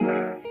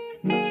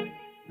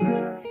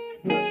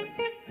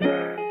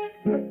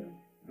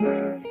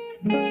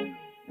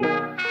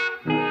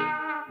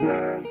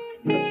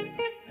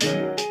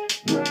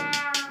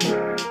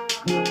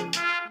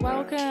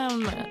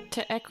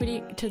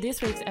to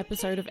this week's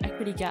episode of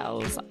Equity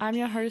Gals. I'm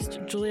your host,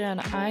 Julia, and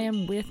I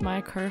am with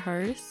my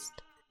co-host,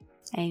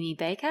 Amy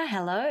Baker.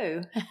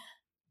 Hello.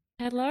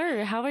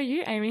 Hello. How are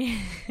you, Amy?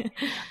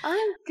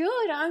 I'm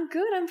good. I'm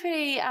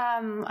pretty,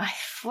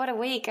 what a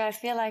week. I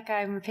feel like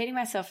I'm repeating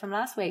myself from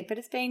last week, but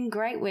it's been a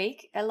great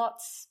week. A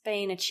lot's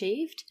been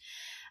achieved.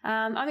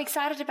 I'm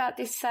excited about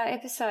this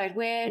episode.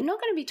 We're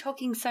not going to be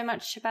talking so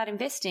much about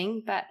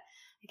investing, but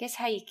I guess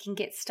how you can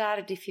get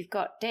started if you've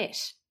got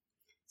debt.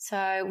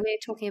 So we're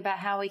talking about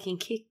how we can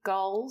kick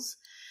goals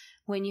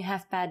when you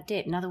have bad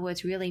debt. In other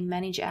words, really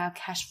manage our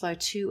cash flow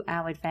to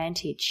our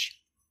advantage.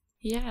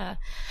 Yeah.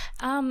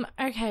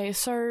 Okay,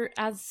 so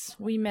as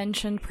we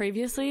mentioned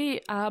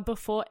previously,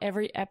 before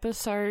every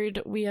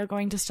episode, we are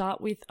going to start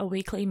with a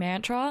weekly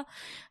mantra.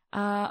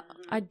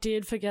 I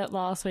did forget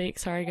last week,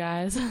 sorry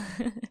guys.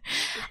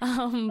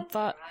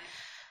 But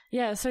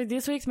yeah, so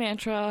this week's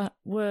mantra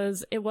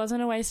was, it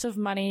wasn't a waste of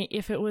money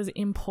if it was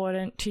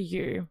important to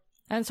you.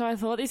 And so I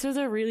thought this was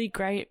a really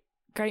great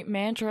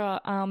mantra,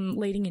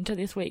 leading into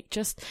this week,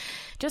 just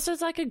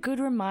as like a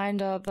good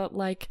reminder that,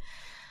 like,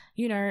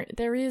 you know,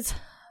 there is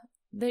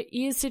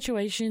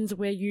situations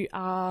where you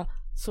are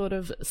sort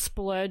of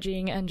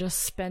splurging and just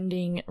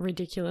spending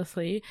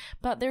ridiculously,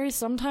 but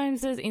there's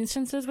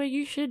instances where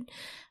you should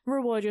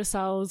reward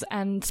yourselves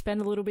and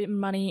spend a little bit of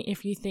money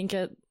if you think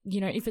it,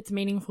 you know, if it's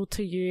meaningful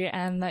to you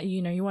and that,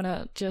 you know, you want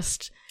to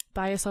just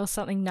buy yourself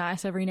something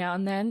nice every now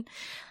and then.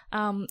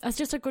 It's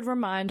just a good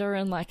reminder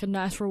and like a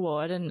nice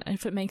reward, and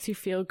if it makes you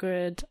feel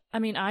good. I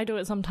mean, I do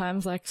it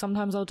sometimes, like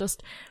sometimes I'll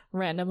just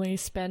randomly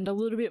spend a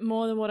little bit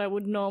more than what I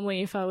would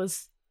normally if I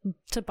was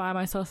to buy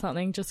myself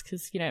something, just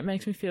because, you know, it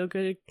makes me feel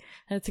good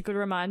and it's a good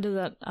reminder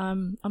that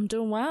I'm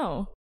doing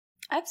well.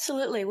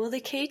 Absolutely. Well, the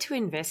key to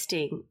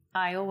investing,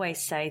 I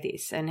always say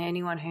this, and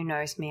anyone who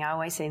knows me, I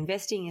always say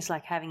investing is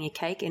like having your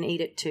cake and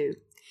eat it too.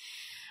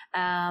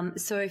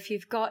 So if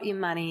you've got your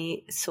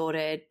money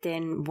sorted,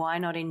 then why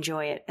not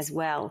enjoy it as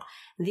well?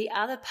 The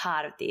other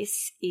part of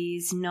this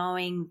is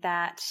knowing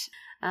that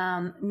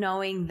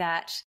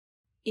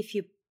if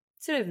you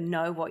sort of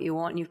know what you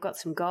want and you've got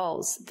some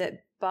goals,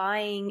 that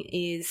buying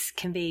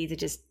can be either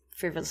just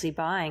frivolously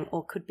buying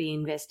or could be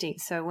investing.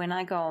 So when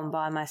I go and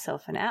buy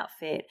myself an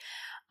outfit,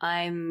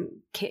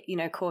 I'm, you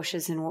know,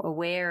 cautious and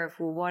aware of,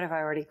 well, what have I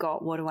already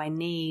got? What do I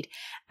need?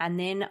 And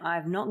then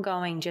I'm not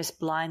going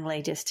just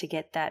blindly just to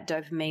get that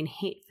dopamine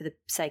hit for the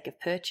sake of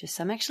purchase.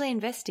 I'm actually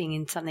investing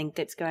in something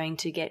that's going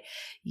to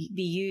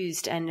be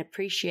used and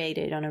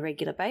appreciated on a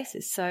regular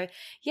basis. So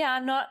yeah,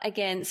 I'm not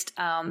against,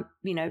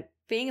 you know,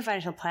 being a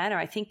financial planner.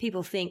 I think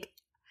people think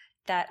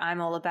that I'm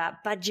all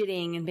about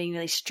budgeting and being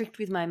really strict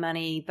with my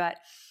money, but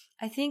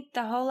I think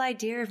the whole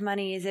idea of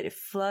money is that it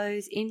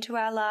flows into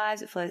our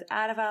lives, it flows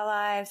out of our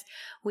lives,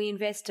 we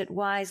invest it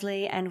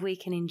wisely, and we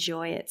can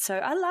enjoy it. So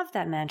I love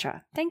that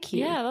mantra. Thank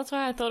you. Yeah, that's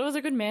why I thought it was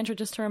a good mantra,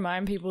 just to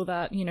remind people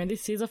that, you know,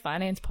 this is a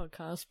finance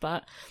podcast,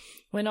 but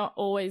we're not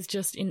always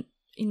just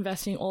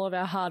investing all of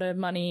our hard-earned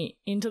money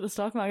into the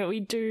stock market.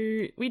 We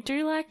do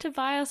like to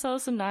buy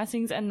ourselves some nice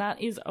things, and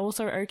that is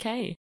also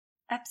okay.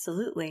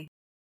 Absolutely.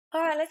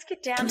 All right, let's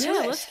get down to it.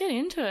 Yeah, let's get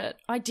into it.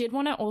 I did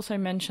want to also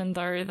mention,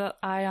 though, that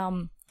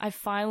I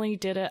finally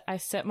did it. I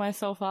set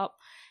myself up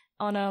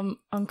on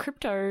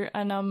crypto,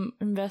 and I'm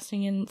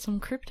investing in some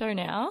crypto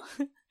now.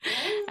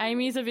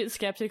 Amy's a bit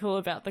skeptical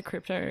about the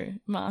crypto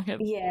market.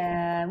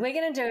 Yeah, we're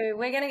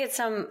gonna get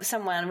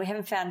someone we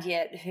haven't found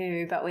yet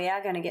who, but we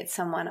are going to get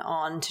someone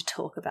on to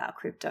talk about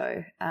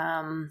crypto.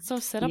 So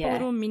I've set up a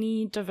little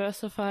mini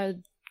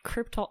diversified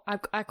crypto.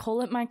 I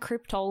call it my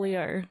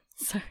cryptolio.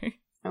 So.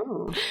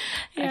 Oh,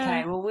 yeah.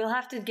 Okay. Well, we'll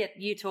have to get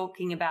you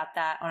talking about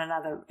that on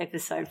another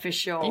episode for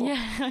sure.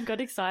 Yeah, I got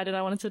excited.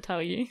 I wanted to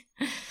tell you.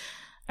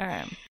 All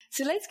right.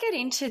 So let's get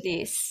into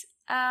this.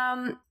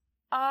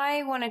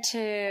 I wanted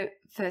to,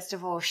 first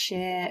of all,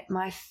 share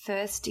my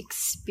first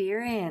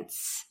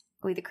experience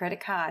with a credit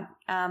card.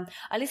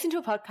 I listened to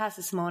a podcast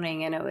this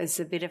morning, and it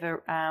was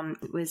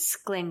it was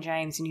Glenn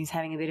James, and he was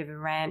having a bit of a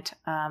rant.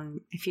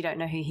 If you don't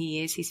know who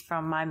he is, he's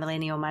from My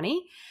Millennial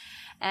Money.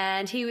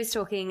 And he was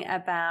talking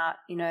about,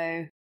 you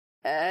know,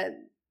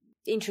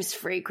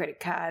 interest-free credit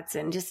cards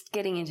and just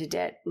getting into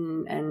debt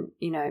and,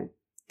 you know,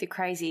 the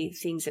crazy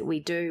things that we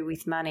do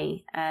with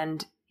money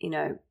and, you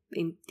know,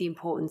 the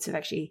importance of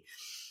actually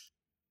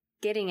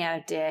getting out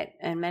of debt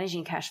and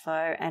managing cash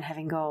flow and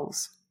having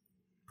goals.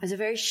 It was a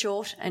very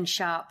short and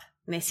sharp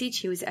message.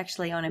 He was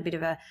actually on a bit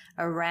of a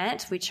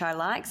rant, which I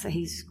like, so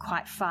he's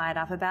quite fired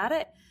up about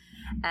it.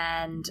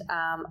 And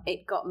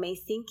it got me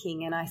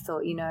thinking, and I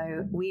thought, you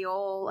know, we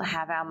all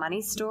have our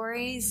money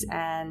stories,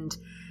 and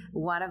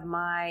one of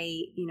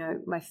my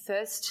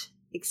first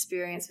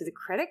experience with a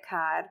credit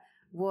card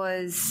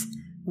was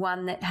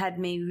one that had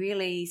me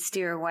really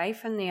steer away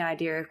from the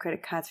idea of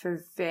credit cards for a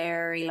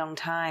very long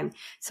time.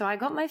 So I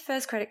got my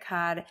first credit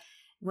card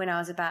when I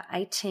was about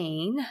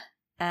 18,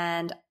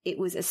 and it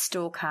was a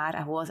store card.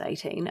 I was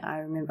 18. I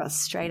remember I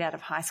was straight out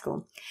of high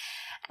school.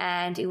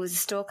 And it was a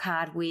store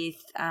card with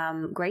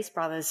Grace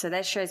Brothers. So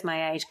that shows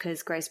my age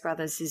because Grace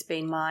Brothers has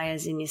been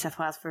Myers in New South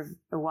Wales for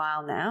a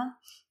while now.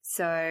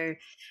 So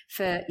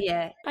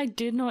I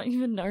did not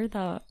even know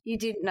that. You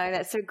didn't know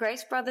that. So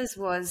Grace Brothers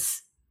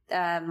was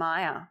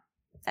Myer,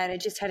 and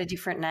it just had a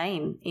different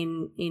name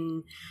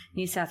in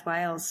New South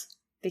Wales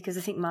because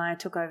I think Myer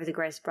took over the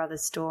Grace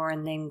Brothers store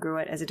and then grew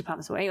it as a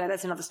department store. Anyway,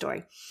 that's another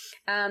story.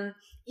 And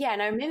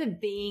I remember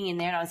being in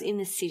there, and I was in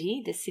the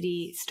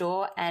city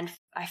store, and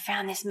I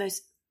found this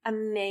most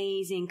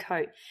amazing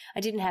coat. I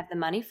didn't have the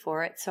money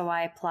for it, so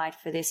I applied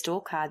for their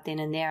store card then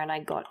and there, and I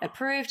got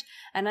approved,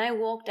 and I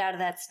walked out of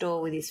that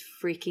store with this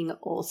freaking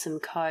awesome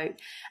coat,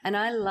 and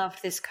I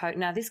loved this coat.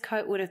 Now, this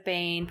coat would have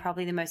been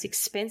probably the most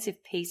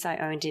expensive piece I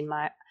owned in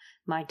my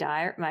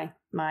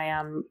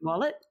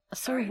wallet.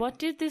 So what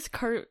did this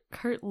coat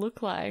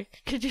look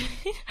like? Could you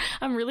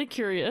I'm really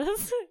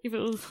curious if it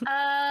was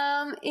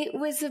it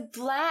was a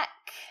black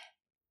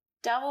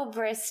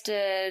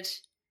double-breasted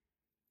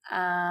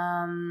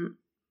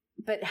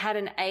but had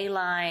an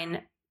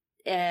A-line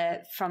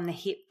from the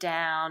hip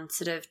down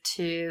sort of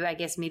to, I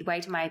guess,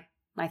 midway to my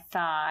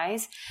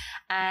thighs.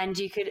 And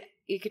you could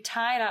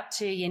tie it up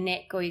to your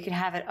neck or you could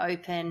have it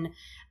open.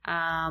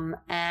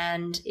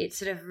 And it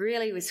sort of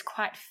really was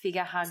quite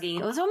figure-hugging.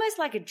 It was almost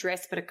like a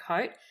dress but a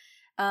coat.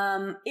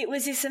 It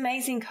was this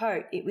amazing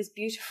coat. It was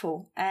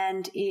beautiful.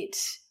 And it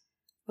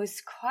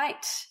was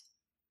quite...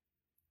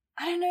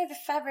 I don't know, the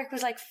fabric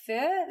was like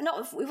fur.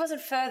 It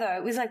wasn't fur though.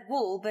 It was like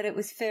wool, but it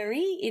was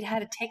furry. It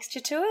had a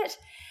texture to it,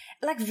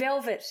 like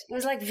velvet. It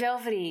was like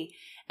velvety,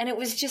 and it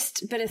was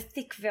but a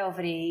thick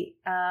velvety.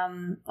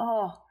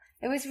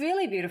 It was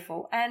really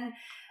beautiful. And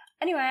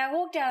anyway, I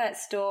walked out of that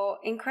store,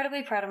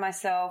 incredibly proud of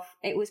myself.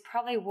 It was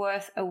probably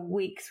worth a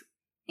week's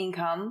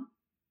income,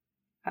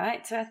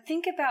 right? So I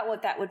think about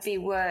what that would be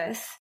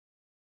worth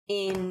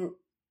in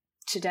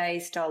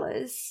today's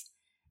dollars,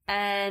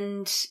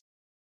 and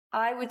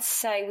I would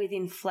say with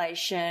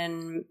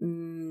inflation,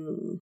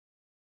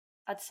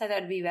 I'd say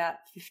that would be about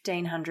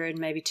 1,500,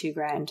 maybe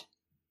 $2,000.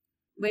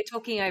 We're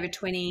talking over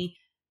 20,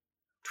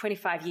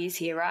 25 years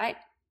here, right?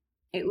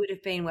 It would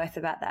have been worth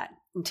about that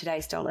in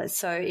today's dollars.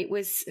 So it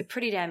was a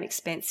pretty damn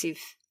expensive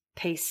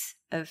piece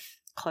of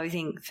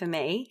clothing for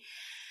me.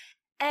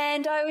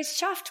 And I was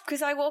chuffed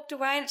because I walked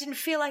away and it didn't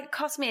feel like it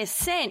cost me a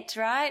cent,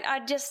 right?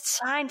 I just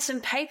signed some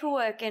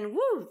paperwork and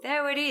woo,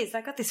 there it is. I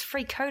got this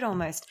free coat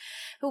almost.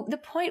 But the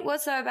point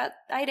was, though, about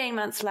 18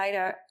 months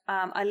later,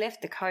 I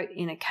left the coat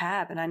in a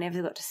cab and I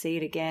never got to see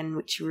it again,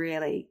 which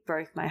really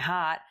broke my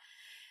heart.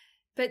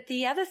 But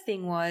the other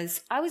thing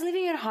was I was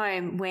living at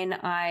home when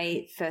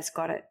I first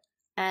got it.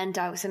 And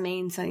I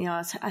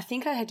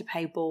think I had to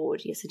pay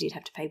board. Yes, I did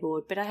have to pay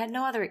board, but I had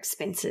no other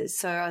expenses.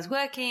 So I was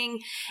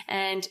working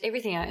and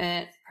everything I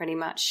earned pretty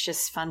much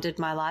just funded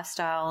my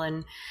lifestyle.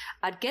 And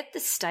I'd get the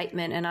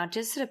statement and I'd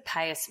just sort of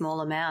pay a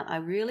small amount. I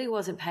really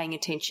wasn't paying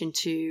attention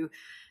to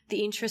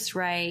the interest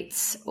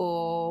rates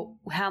or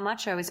how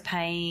much I was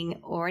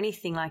paying or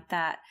anything like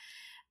that.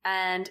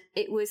 And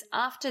it was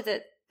after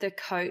that the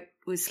coat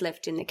was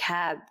left in the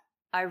cab,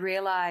 I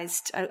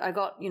realized I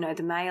got,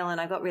 the mail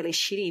and I got really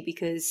shitty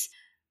because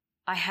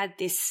I had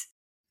this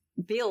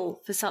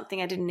bill for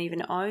something I didn't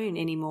even own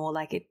anymore.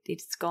 Like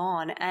it's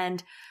gone.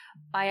 And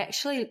I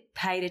actually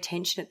paid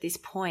attention at this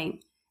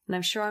point, and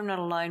I'm sure I'm not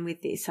alone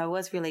with this. I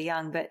was really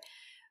young, but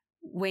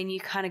when you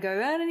kind of go,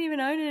 I don't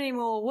even own it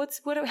anymore.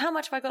 How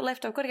much have I got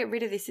left? I've got to get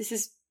rid of this. This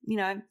is,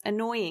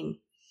 annoying.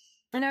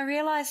 And I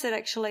realized that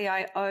actually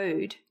I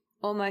owed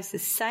almost the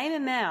same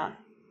amount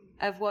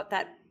of what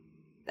that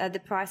the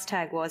price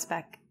tag was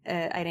back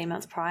 18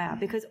 months prior,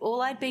 because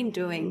all I'd been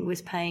doing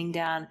was paying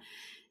down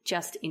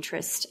just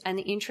interest, and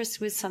the interest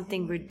was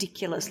something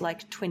ridiculous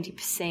like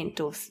 20%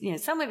 or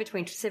somewhere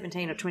between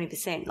 17 or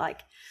 20%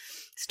 like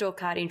store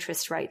card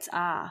interest rates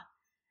are.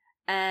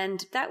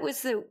 And that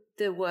was the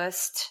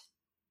worst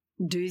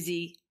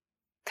doozy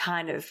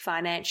kind of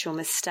financial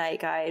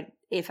mistake I had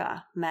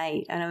ever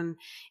made. And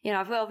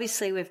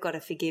obviously we've got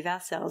to forgive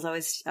ourselves.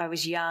 I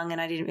was young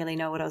and I didn't really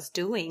know what I was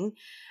doing.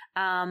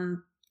 And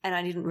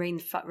I didn't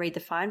read the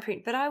fine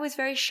print, but I was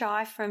very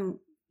shy from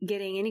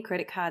getting any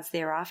credit cards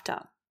thereafter.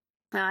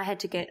 I had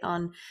to get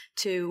on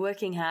to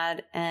working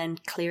hard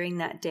and clearing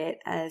that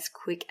debt as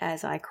quick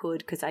as I could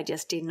because I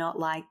just did not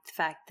like the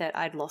fact that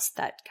I'd lost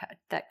that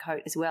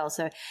coat as well.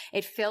 So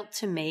it felt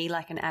to me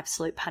like an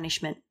absolute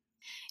punishment,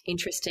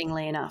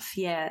 interestingly enough.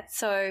 Yeah.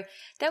 So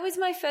that was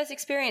my first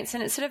experience,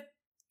 and it sort of,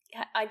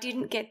 I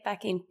didn't get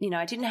back in,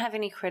 I didn't have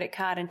any credit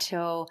card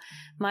until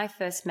my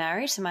first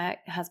marriage. So my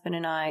ex-husband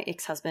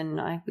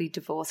and I, we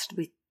divorced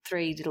with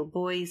 3 little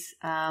boys.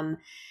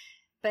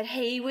 But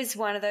he was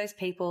one of those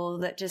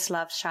people that just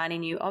loved shiny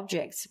new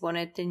objects,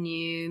 wanted the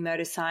new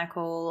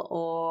motorcycle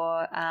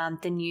or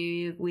the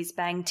new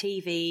whiz-bang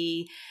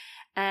TV,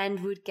 and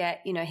would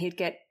get,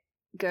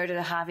 go to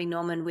the Harvey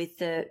Norman with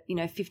the,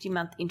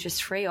 50-month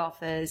interest-free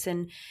offers.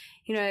 And,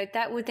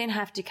 that would then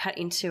have to cut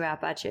into our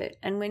budget.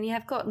 And when you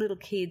have got little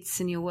kids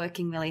and you're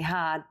working really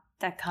hard,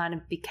 that kind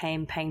of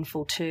became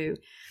painful too.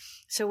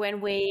 So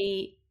when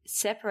we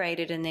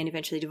separated and then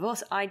eventually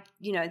divorced,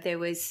 there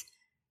was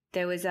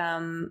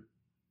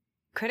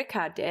credit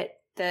card debt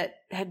that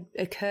had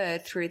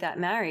occurred through that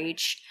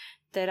marriage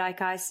that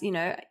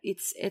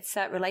it's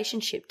that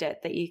relationship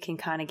debt that you can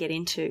kind of get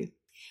into.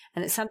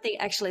 And it's something,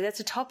 actually, that's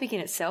a topic in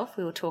itself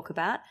we will talk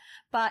about.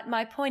 But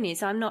my point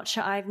is, I'm not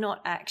sure, I've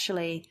not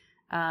actually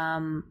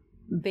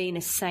been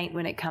a saint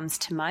when it comes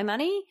to my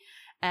money.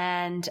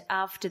 And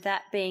after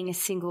that, being a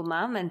single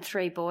mum and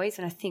 3 boys,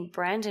 and I think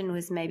Brandon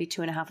was maybe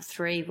 2.5 or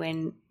 3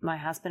 when my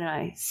husband and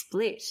I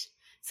split.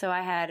 So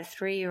I had a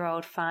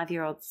 3-year-old,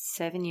 5-year-old,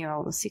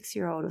 7-year-old or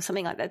 6-year-old or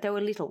something like that. They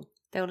were little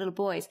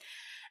boys.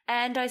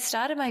 And I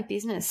started my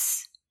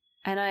business,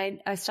 and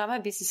I started my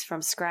business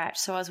from scratch.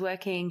 So I was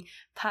working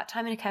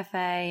part-time in a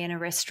cafe and a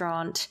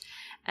restaurant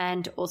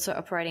and also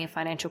operating a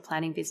financial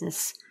planning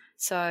business.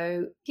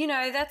 So,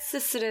 that's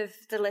the sort of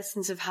the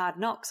lessons of hard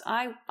knocks.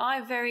 I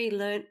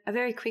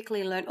very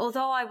quickly learned,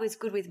 although I was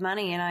good with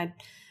money and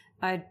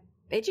I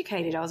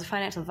educated, I was a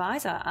financial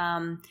advisor.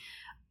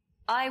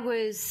 I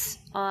was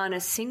on a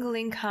single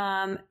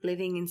income,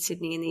 living in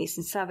Sydney in the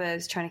eastern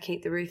suburbs, trying to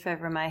keep the roof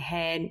over my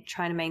head,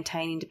 trying to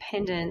maintain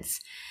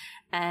independence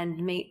and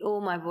meet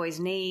all my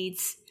boys'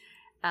 needs.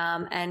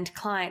 And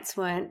clients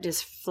weren't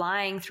just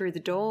flying through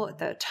the door at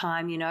that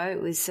time. It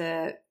was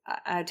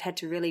I'd had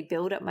to really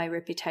build up my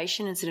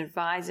reputation as an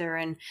advisor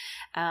and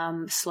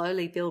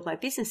slowly build my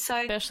business.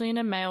 So, especially in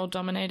a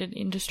male-dominated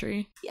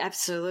industry.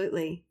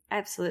 Absolutely.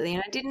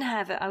 And I didn't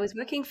have it. I was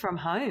working from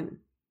home.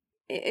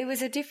 It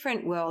was a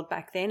different world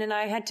back then, and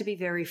I had to be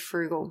very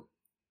frugal.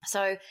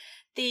 So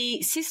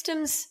the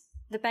systems,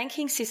 the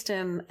banking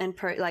system and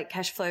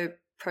cash flow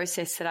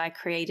process that I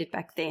created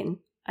back then,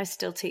 I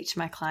still teach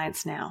my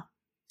clients now,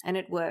 and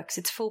it works.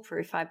 It's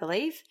foolproof, I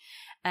believe.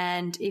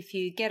 And if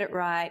you get it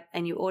right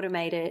and you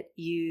automate it,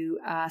 you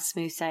are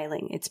smooth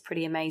sailing. It's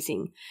pretty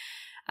amazing.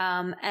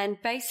 And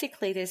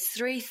basically there's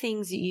 3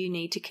 things that you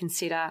need to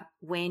consider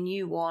when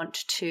you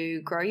want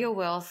to grow your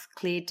wealth,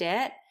 clear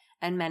debt,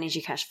 and manage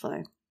your cash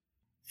flow.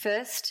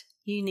 First,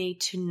 you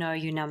need to know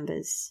your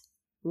numbers,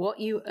 what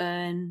you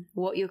earn,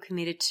 what you're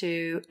committed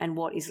to, and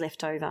what is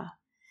left over.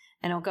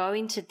 And I'll go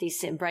into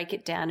this and break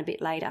it down a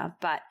bit later,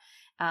 but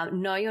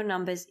know your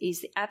numbers is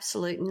the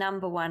absolute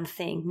number one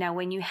thing. Now,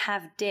 when you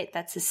have debt,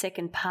 that's the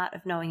second part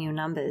of knowing your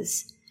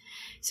numbers.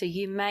 So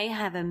you may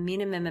have a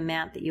minimum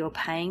amount that you're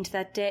paying to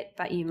that debt,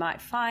 but you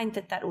might find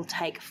that will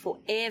take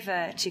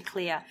forever to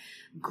clear.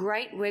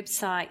 Great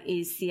website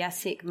is the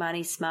ASIC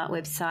Money Smart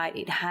website.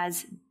 It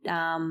has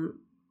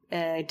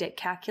a debt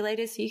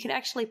calculator, so you can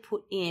actually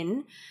put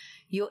in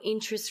your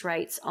interest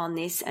rates on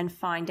this and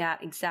find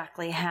out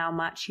exactly how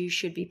much you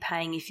should be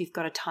paying if you've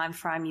got a time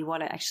frame you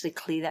want to actually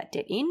clear that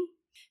debt in.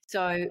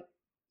 So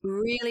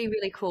really,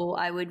 really cool.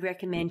 I would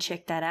recommend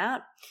check that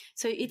out.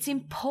 So it's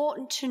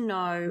important to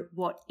know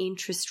what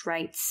interest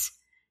rates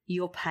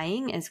you're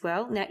paying as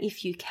well. Now,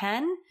 if you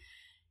can,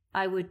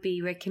 I would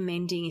be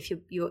recommending, if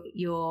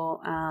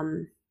your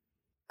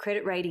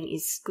credit rating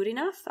is good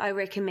enough, I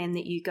recommend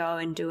that you go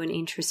and do an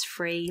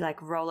interest-free,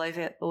 like roll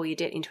over all your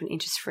debt into an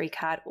interest-free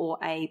card or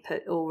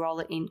roll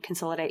it in,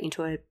 consolidate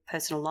into a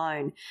personal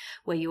loan,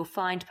 where you'll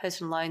find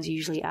personal loans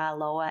usually are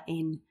lower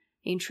in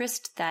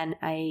interest than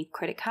a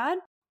credit card.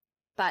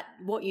 But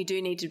what you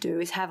do need to do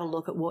is have a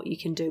look at what you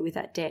can do with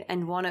that debt, and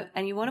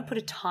you want to put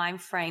a time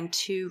frame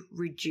to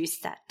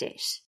reduce that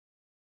debt.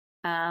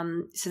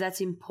 So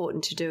that's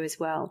important to do as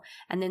well.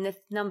 And then the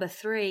number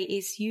 3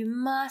 is you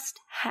must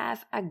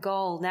have a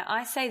goal. Now,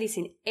 I say this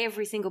in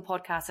every single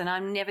podcast,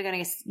 and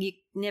you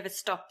never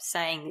stop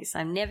saying this.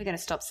 I'm never going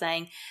to stop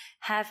saying,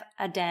 have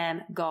a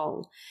damn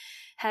goal.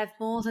 Have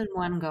more than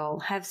one goal.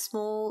 Have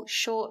small,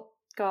 short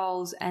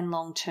goals and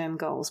long-term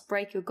goals.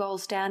 Break your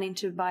goals down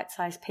into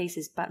bite-sized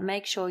pieces, but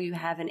make sure you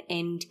have an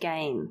end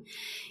game.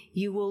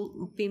 You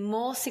will be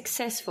more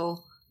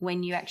successful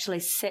when you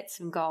actually set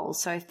some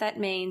goals. So if that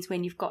means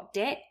when you've got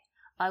debt,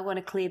 I want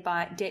to clear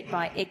debt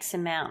by X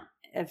amount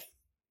of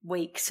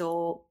weeks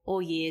or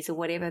years or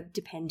whatever,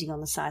 depending on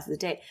the size of the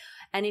debt.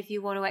 And if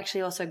you want to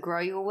actually also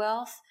grow your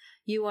wealth,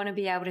 you want to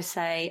be able to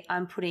say,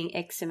 I'm putting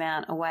X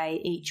amount away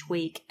each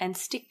week and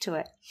stick to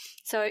it.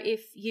 So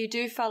if you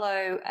do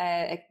follow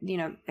a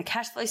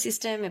cash flow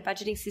system, a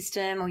budgeting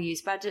system, or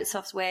use budget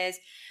softwares,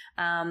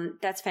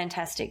 that's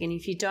fantastic. And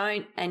if you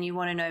don't and you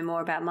want to know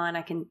more about mine,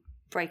 I can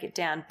break it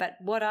down. But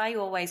what I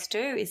always do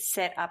is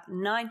set up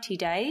 90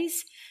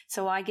 days.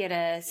 So I get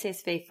a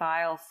CSV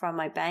file from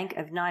my bank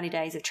of 90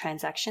 days of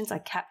transactions. I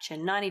capture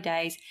 90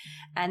 days,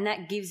 and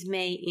that gives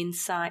me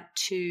insight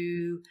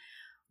to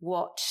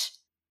what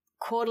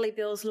quarterly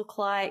bills look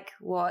like,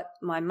 what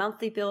my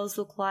monthly bills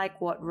look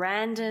like, what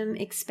random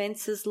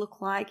expenses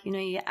look like,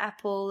 your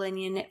Apple and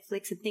your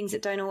Netflix and things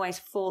that don't always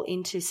fall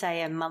into,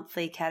 say, a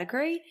monthly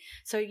category.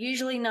 So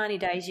usually 90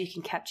 days you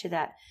can capture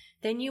that.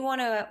 Then you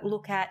want to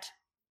look at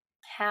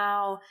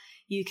how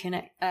you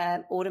can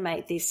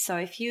automate this. So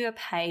if you are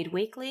paid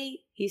weekly,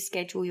 you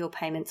schedule your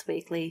payments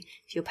weekly.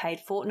 If you're paid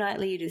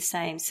fortnightly, you do the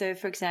same. So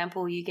for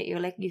example, you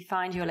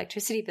find your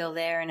electricity bill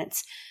there and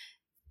it's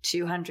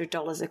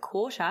 $200 a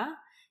quarter,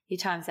 you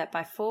times that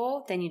by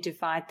 4, then you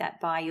divide that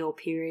by your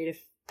period of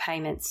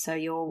payments. So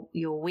your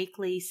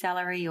weekly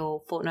salary,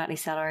 your fortnightly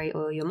salary,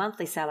 or your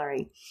monthly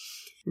salary.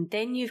 And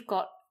then you've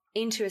got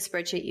into a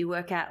spreadsheet, you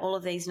work out all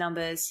of these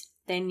numbers,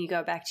 then you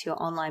go back to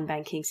your online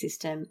banking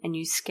system and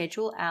you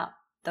schedule out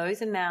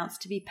those amounts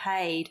to be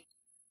paid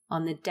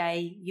on the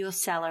day your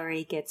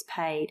salary gets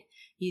paid.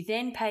 You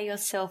then pay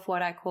yourself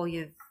what I call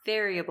your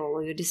variable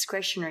or your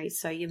discretionary.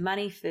 So your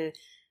money for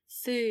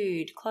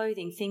food,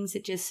 clothing, things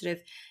that just sort of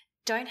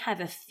don't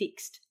have a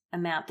fixed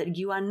amount that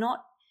you are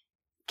not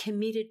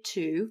committed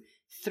to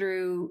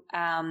through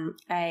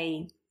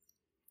a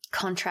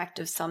contract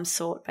of some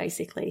sort,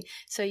 basically.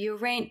 So your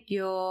rent,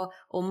 or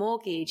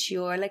mortgage,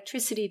 your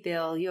electricity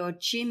bill, your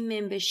gym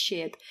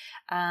membership,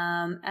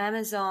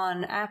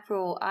 Amazon,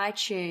 Apple,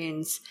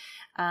 iTunes,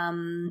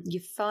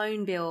 your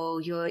phone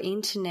bill, your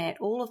internet,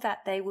 all of that,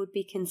 they would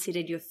be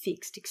considered your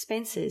fixed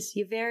expenses.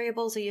 Your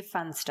variables are your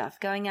fun stuff,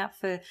 going out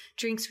for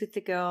drinks with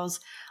the girls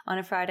on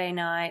a Friday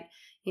night,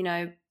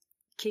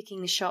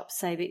 kicking the shop,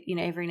 say,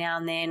 every now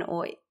and then,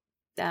 or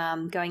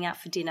going out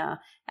for dinner,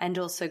 and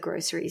also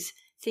groceries,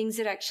 things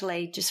that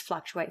actually just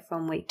fluctuate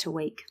from week to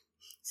week.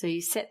 So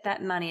you set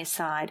that money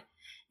aside.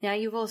 Now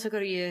you've also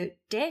got your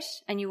debt,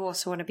 and you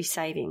also want to be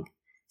saving.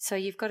 So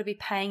you've got to be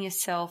paying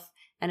yourself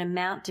an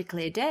amount to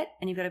clear debt,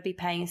 and you've got to be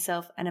paying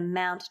yourself an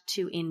amount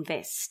to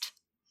invest.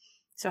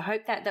 So I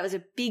hope that was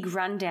a big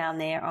rundown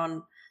there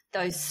on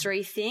those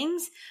 3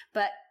 things,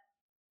 but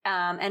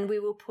and we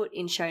will put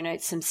in show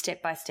notes some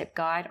step-by-step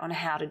guide on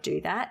how to do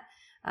that.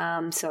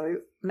 So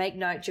make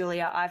note,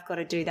 Julia, I've got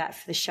to do that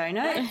for the show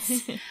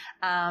notes.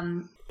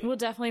 We'll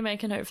definitely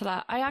make a note for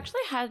that. I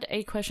actually had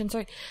a question.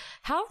 So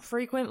how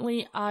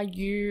frequently are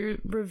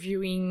you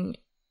reviewing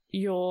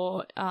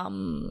your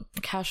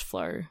cash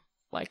flow,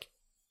 like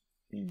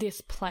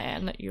this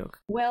plan that you're...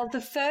 Well, the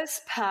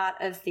first part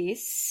of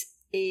this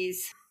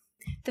is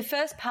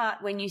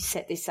when you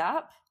set this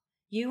up,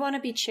 you want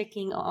to be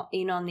checking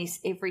in on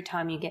this every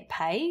time you get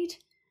paid,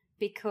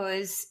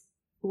 because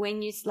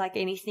when like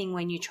anything,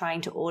 when you're trying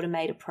to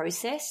automate a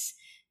process,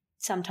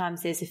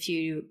 sometimes there's a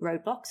few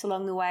roadblocks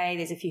along the way,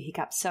 there's a few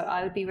hiccups. So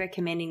I would be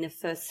recommending the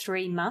first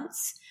 3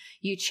 months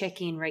you check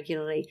in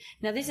regularly.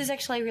 Now, this is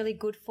actually really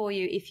good for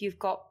you if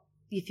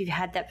you've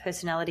had that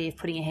personality of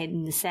putting your head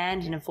in the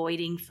sand and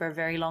avoiding for a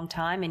very long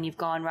time, and you've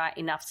gone, right,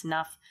 enough's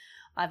enough,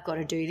 I've got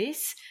to do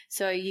this.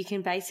 So you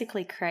can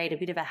basically create a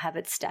bit of a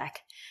habit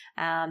stack.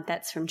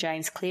 That's from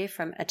James Clear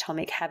from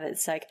Atomic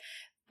Habits. Like,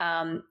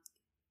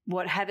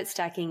 what habit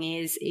stacking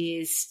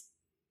is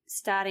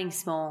starting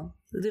small,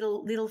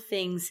 little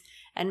things,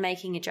 and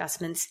making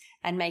adjustments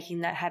and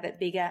making that habit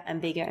bigger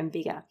and bigger and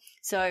bigger.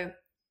 So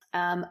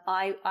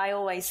I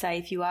always say,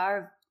 if you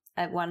are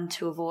at one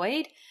to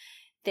avoid,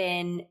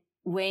 then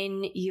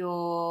when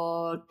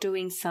you're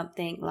doing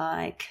something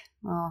like,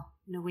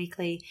 in a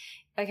weekly,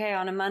 okay,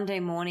 on a Monday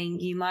morning,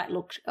 you might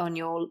look on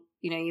your,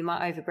 you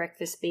might over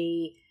breakfast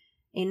be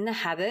in the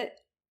habit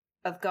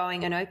of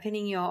going and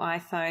opening your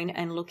iPhone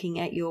and looking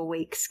at your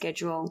week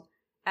schedule.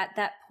 At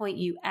that point,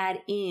 you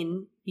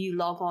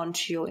log on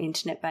to your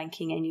internet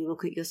banking and you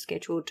look at your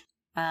scheduled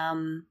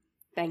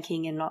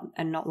banking and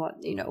not what,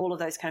 all of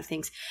those kind of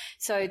things.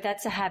 So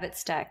that's a habit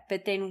stack.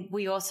 But then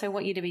we also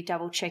want you to be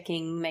double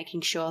checking,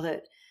 making sure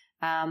that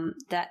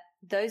that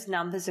those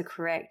numbers are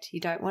correct.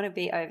 You don't want to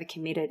be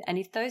overcommitted. And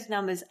if those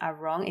numbers are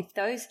wrong,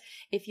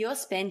 if you're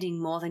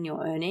spending more than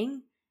you're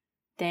earning,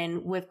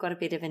 then we've got a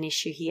bit of an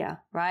issue here,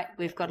 right?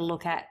 We've got to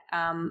look at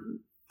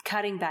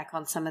cutting back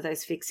on some of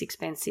those fixed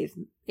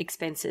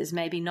expenses,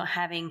 maybe not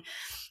having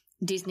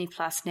Disney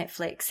Plus,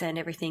 Netflix, and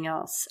everything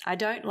else. I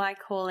don't like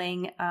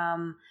calling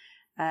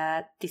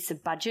this a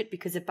budget,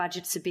 because a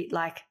budget's a bit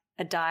like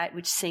a diet,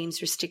 which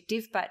seems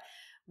restrictive, but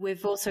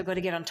we've also got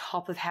to get on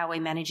top of how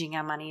we're managing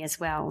our money as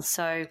well.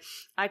 So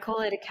I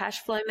call it a cash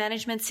flow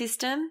management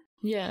system.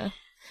 Yeah.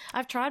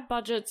 I've tried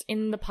budgets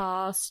in the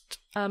past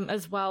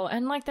as well,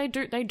 and like they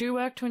do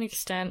work to an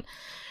extent,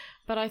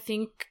 but I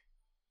think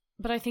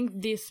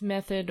this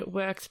method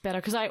works better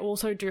because I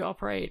also do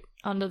operate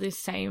under this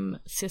same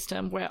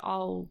system where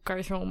I'll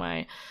go through all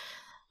my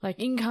like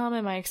income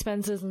and my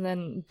expenses and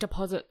then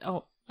deposit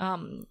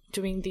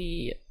doing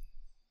the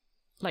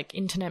like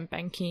internet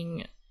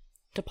banking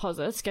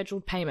deposits,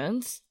 scheduled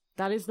payments.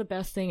 That is the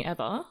best thing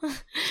ever.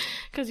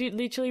 Because you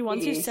literally,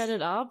 once you set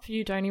it up,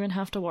 you don't even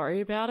have to worry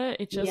about it.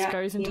 It just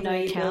goes into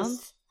the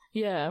accounts.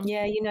 Yeah.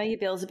 Yeah, your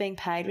bills are being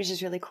paid, which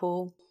is really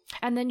cool.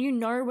 And then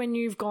when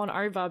you've gone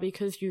over,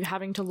 because you're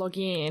having to log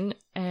in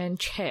and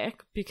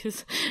check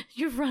because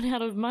you've run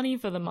out of money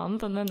for the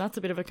month, and then that's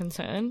a bit of a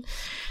concern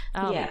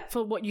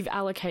for what you've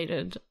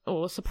allocated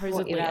or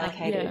supposedly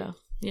allocated.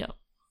 Yeah.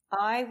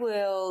 I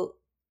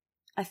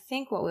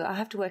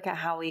have to work out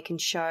how we can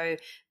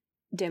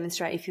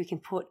demonstrate if you can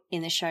put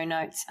in the show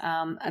notes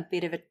a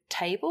bit of a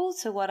table.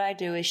 So what I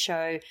do is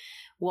show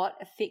what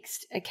a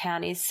fixed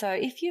account is. So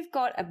if you've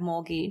got a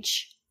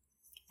mortgage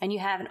and you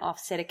have an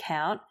offset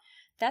account,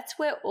 that's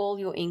where all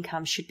your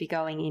income should be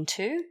going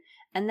into,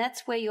 and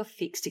that's where your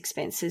fixed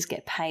expenses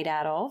get paid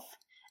out of.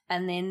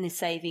 and then the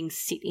savings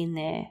sit in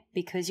there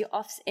because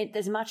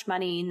there's much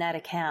money in that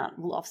account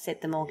will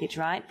offset the mortgage,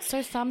 right?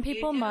 So some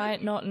people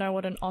might not know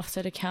what an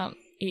offset account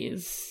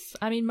is.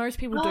 I mean, most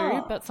people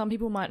do, but some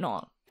people might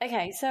not.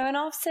 Okay, so an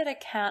offset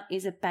account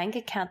is a bank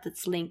account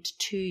that's linked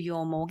to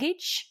your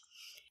mortgage.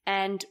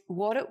 And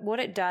what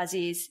it does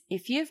is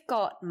if you've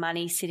got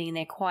money sitting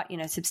there, quite,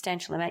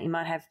 substantial amount, you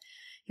might have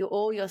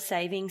all your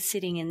savings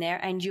sitting in there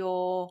and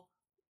your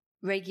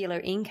regular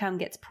income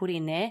gets put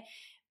in there.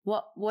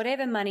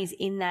 Whatever money's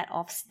in that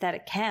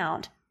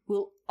account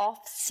will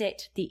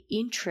offset the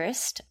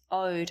interest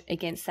owed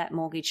against that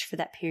mortgage for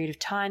that period of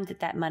time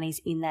that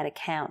money's in that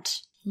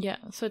account. Yeah,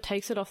 so it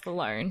takes it off the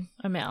loan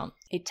amount.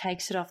 It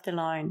takes it off the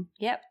loan.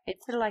 Yep, it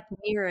sort of like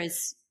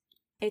mirrors.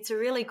 It's a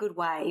really good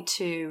way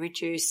to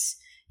reduce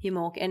your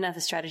mortgage. Another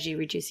strategy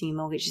reducing your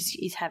mortgage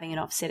is having an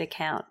offset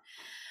account.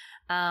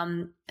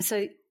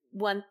 So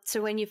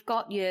when you've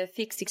got your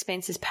fixed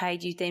expenses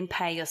paid, you then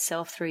pay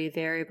yourself through your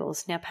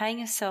variables. Now, paying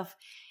yourself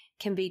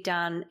can be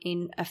done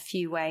in a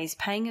few ways.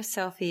 Paying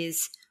yourself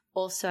is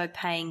also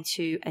paying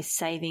to a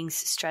savings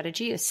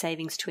strategy, a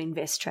savings to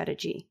invest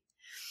strategy.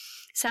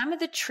 Some of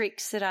the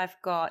tricks that I've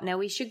got, now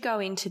we should go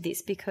into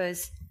this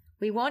because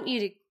we want you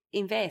to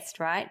invest,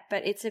 right?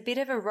 But it's a bit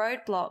of a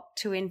roadblock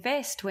to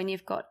invest when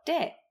you've got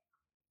debt.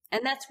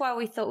 And that's why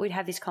we thought we'd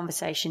have this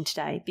conversation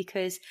today,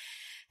 because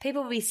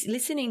people will be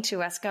listening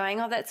to us going,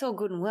 oh, that's all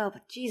good and well,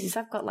 but Jesus,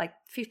 I've got like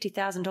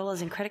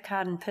 $50,000 in credit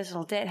card and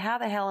personal debt. How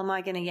the hell am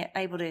I going to get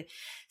able to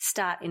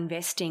start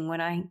investing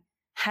when I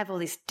have all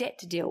this debt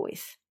to deal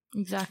with?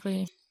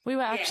 Exactly. We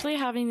were actually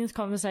having this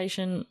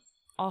conversation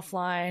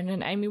offline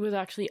and Amy was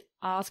actually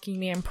asking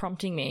me and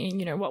prompting me,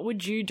 what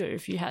would you do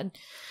if you had,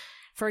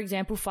 for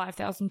example,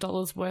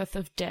 $5,000 worth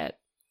of debt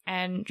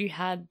and you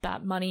had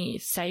that money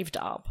saved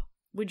up?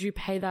 Would you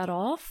pay that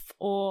off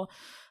or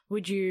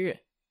would you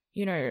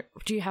do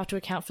you have to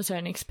account for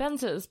certain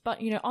expenses? But,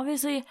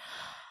 obviously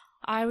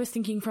I was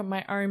thinking from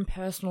my own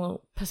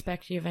personal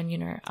perspective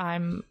and,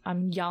 I'm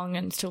young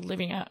and still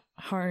living at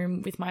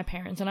home with my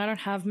parents and I don't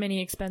have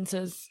many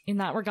expenses in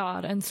that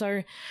regard. And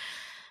so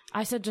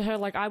I said to her,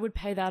 I would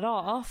pay that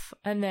off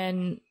and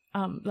then,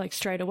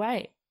 straight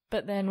away.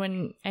 But then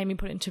when Amy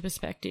put it into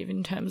perspective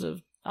in terms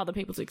of other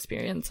people's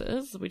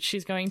experiences, which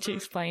she's going to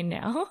explain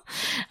now.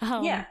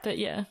 But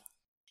yeah.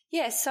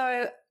 Yeah.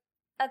 So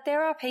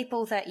there are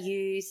people that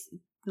use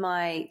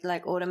my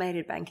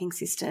automated banking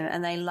system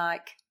and they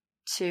like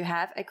to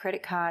have a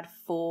credit card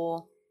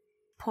for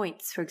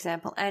points, for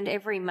example, and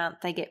every month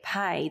they get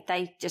paid,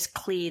 they just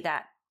clear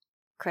that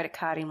credit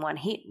card in one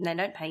hit and they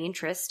don't pay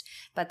interest,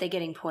 but they're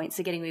getting points.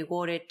 They're getting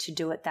rewarded to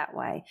do it that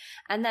way.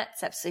 And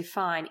that's absolutely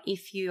fine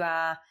if you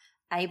are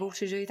able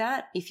to do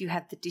that, if you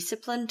have the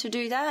discipline to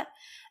do that,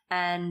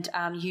 and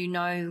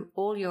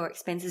all your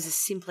expenses are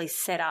simply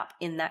set up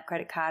in that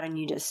credit card and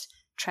you just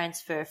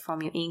transfer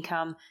from your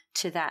income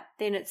to that,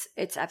 then it's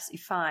absolutely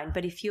fine.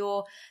 But if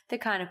you're the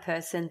kind of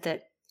person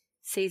that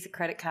sees a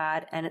credit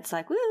card and it's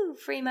like, woo,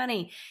 free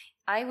money,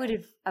 I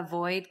would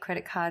avoid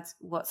credit cards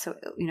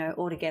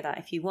altogether.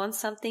 If you want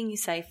something, you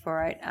save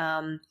for it.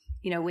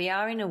 We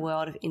are in a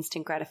world of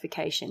instant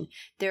gratification.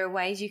 There are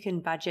ways you can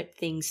budget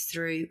things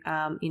through,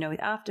 with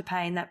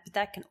Afterpay and that, but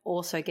that can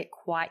also get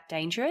quite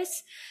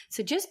dangerous.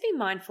 So just be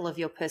mindful of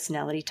your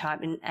personality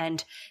type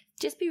and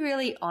just be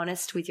really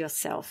honest with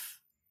yourself,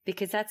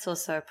 because that's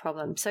also a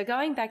problem. So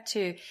going back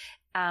to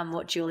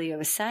what Julia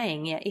was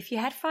saying, if you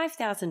had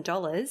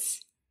 $5,000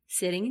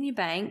 sitting in your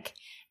bank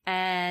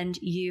and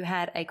you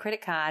had a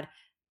credit card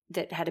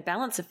that had a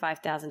balance of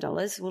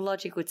 $5,000, well,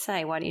 logic would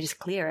say, why don't you just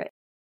clear it?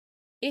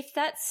 If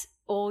that's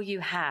all you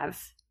have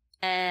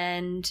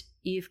and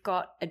you've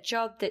got a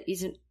job that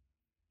isn't,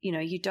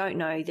 you don't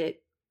know that,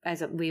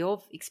 as we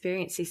all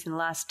experienced this in the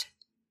last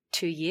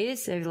 2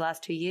 years, over the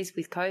last 2 years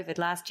with COVID,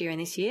 last year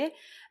and this year,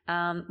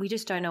 we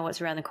just don't know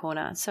what's around the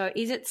corner. So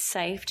is it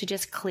safe to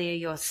just clear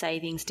your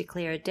savings to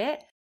clear a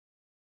debt?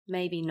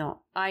 Maybe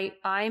not.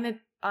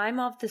 I'm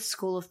of the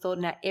school of thought,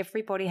 now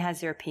everybody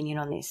has their opinion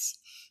on this.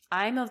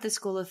 I'm of the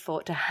school of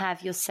thought to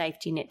have your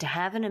safety net, to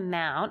have an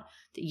amount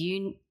that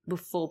you will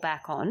fall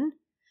back on,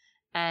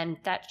 and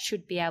that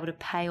should be able to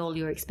pay all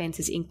your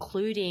expenses,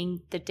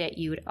 including the debt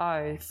you would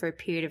owe for a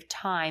period of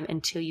time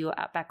until you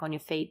are back on your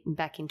feet and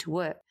back into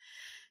work.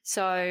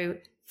 So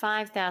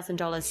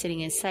 $5,000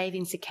 sitting in a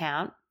savings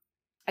account,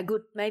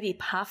 maybe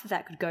half of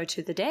that could go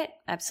to the debt,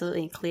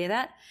 absolutely clear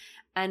that.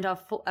 And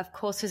of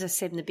course, as I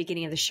said in the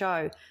beginning of the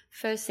show,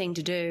 first thing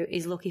to do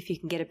is look if you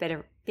can get a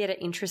better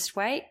interest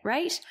rate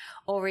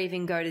or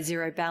even go to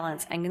zero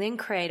balance and then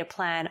create a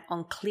plan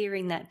on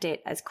clearing that debt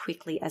as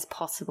quickly as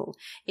possible.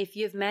 If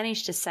you've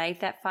managed to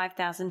save that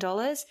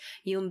 $5,000,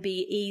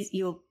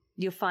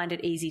 you'll find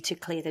it easy to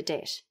clear the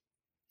debt.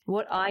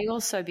 What I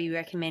also be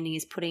recommending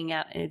is putting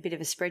out a bit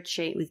of a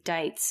spreadsheet with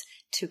dates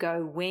to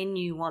go when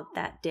you want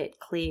that debt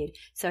cleared.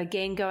 So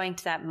again, going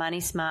to that Money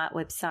Smart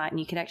website and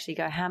you can actually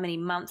go, how many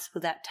months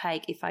will that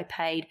take if I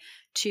paid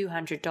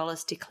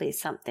 $200 to clear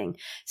something?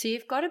 So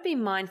you've got to be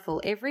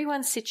mindful.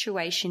 Everyone's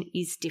situation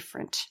is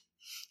different.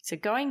 So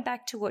going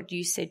back to what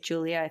you said,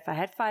 Julia, if I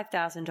had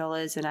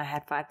 $5,000 and I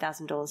had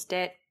 $5,000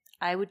 debt,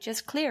 I would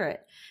just clear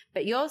it.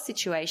 But your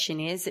situation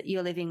is that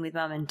you're living with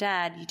mum and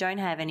dad, you don't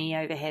have any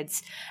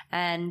overheads,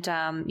 and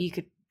you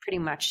could pretty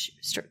much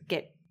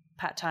get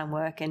part-time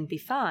work and be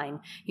fine.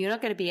 You're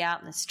not going to be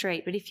out in the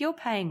street. But if you're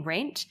paying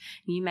rent,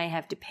 you may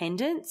have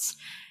dependents,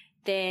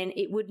 then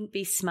it wouldn't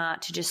be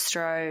smart to just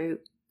throw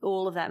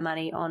all of that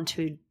money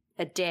onto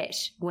a debt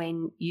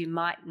when you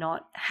might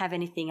not have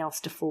anything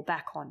else to fall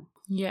back on.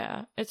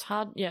 Yeah, it's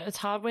hard. Yeah, it's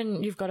hard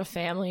when you've got a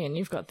family and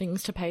you've got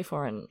things to pay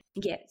for. And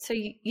yeah, so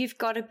you've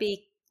got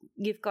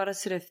to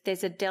sort of,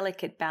 there's a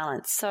delicate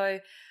balance. So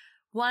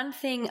one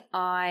thing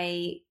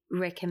I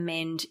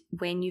recommend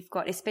when you've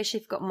got, especially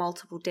if you've got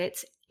multiple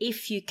debts,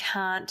 if you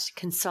can't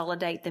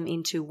consolidate them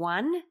into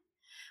one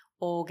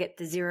or get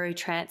the zero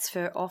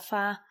transfer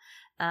offer,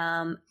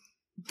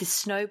 the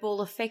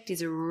snowball effect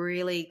is a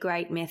really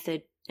great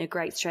method, a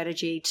great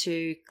strategy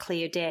to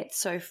clear debt.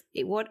 So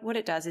what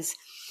it does is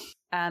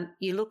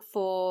you look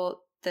for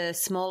the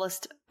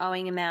smallest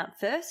owing amount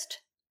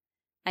first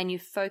and you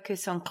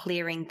focus on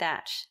clearing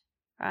that,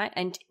 right?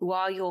 And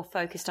while you're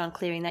focused on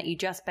clearing that, you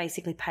just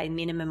basically pay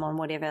minimum on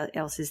whatever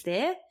else is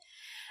there.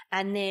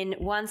 And then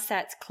once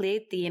that's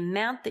cleared, the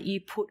amount that you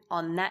put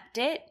on that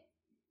debt,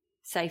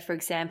 say for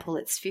example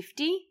it's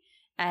 50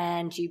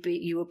 and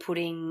you were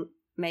putting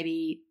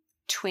maybe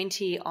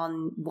 20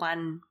 on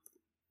one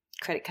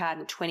credit card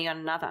and 20 on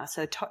another.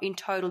 So in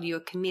total, you're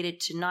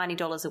committed to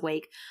 $90 a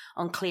week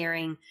on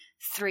clearing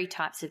 3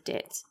 types of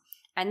debts.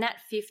 And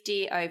that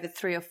 50 over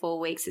 3 or 4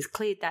 weeks has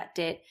cleared that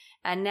debt.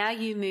 And now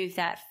you move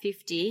that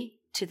 50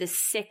 to the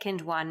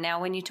second one.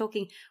 Now, when you're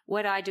talking,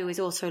 what I do is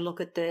also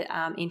look at the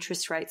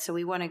interest rate. So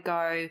we want to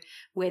go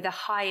where the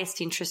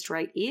highest interest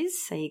rate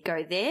is. So you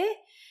go there.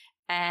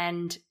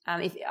 And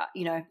if,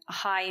 a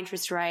high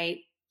interest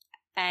rate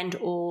and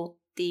or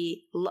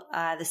the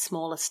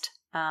smallest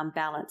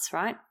balance,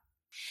 right?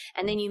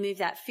 And then you move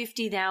that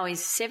 50 now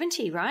is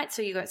 70, right?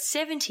 So you've got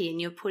 70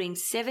 and you're putting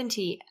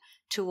 70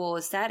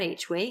 towards that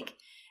each week.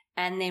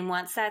 And then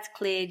once that's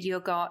cleared,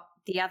 you've got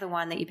the other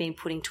one that you've been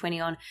putting 20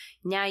 on.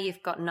 Now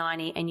you've got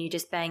 90 and you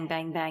just bang,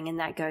 bang, bang, and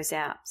that goes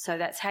out. So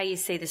that's how you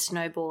see the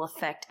snowball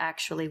effect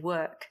actually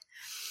work.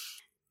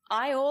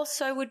 I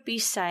also would be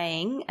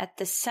saying at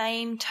the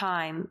same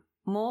time,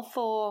 more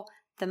for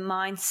the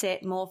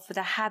mindset, more for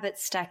the habit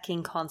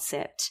stacking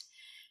concept,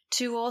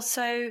 to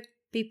also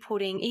be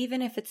putting,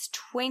 even if it's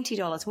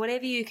 $20,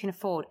 whatever you can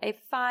afford, a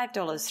 $5,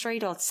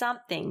 $3,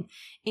 something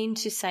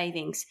into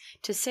savings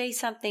to see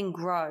something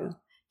grow,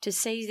 to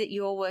see that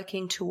you're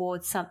working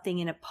towards something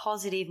in a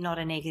positive, not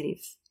a negative,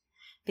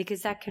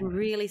 because that can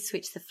really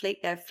flick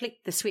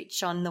the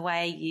switch on the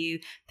way you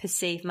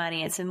perceive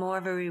money. It's more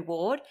of a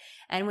reward.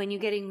 And when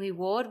you're getting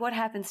reward, what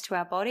happens to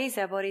our bodies?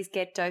 Our bodies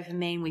get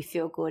dopamine. We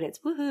feel good. It's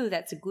woohoo.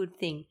 That's a good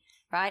thing,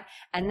 right?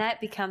 And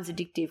that becomes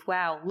addictive.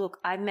 Wow, look,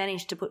 I've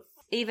managed to put,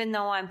 even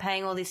though I'm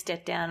paying all this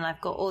debt down and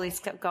I've got all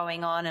this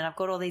going on and I've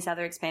got all these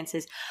other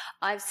expenses,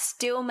 I've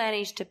still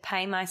managed to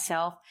pay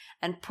myself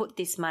and put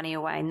this money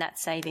away in that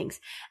savings.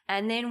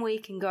 And then we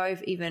can go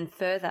even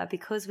further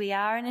because we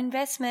are an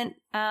investment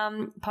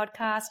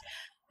podcast.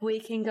 We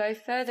can go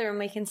further and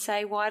we can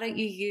say, why don't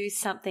you use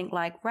something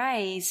like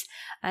Raise?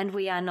 And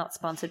we are not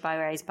sponsored by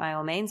Raise by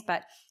all means,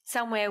 but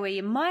somewhere where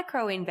you're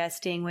micro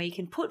investing, where you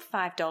can put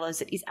 $5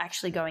 that is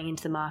actually going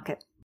into the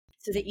market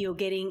so that you're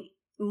getting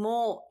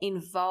more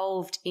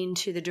involved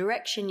into the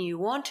direction you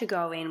want to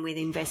go in with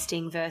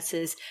investing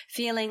versus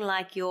feeling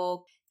like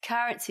your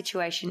current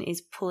situation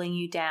is pulling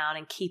you down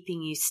and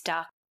keeping you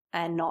stuck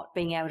and not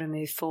being able to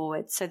move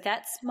forward. So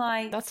that's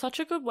such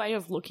a good way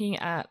of looking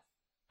at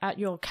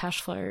your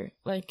cash flow.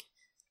 Like,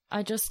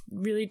 I just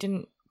really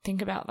didn't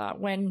think about that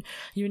when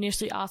you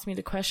initially asked me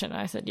the question.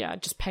 I said, yeah,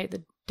 I'd just pay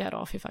the debt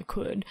off if I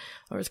could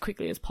or as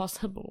quickly as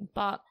possible.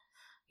 But,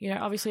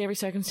 obviously every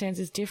circumstance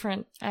is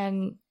different,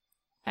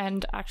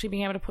 and actually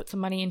being able to put some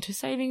money into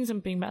savings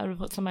and being able to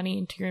put some money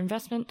into your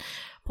investment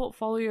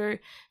portfolio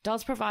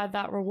does provide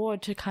that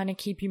reward to kind of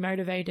keep you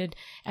motivated.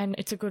 And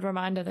it's a good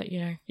reminder that,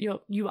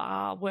 you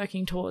are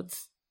working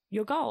towards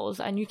your goals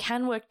and you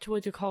can work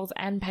towards your goals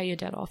and pay your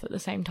debt off at the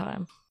same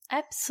time.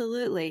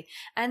 Absolutely.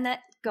 And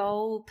that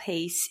goal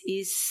piece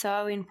is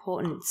so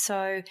important.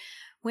 So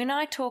when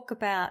I talk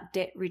about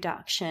debt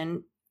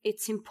reduction,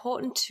 it's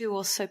important to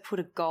also put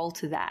a goal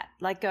to that.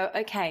 Like go,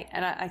 okay,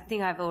 and I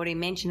think I've already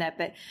mentioned that,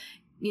 but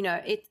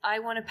I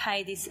want to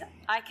pay this.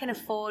 I can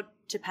afford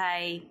to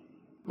pay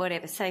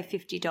whatever, say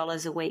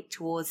 $50 a week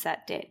towards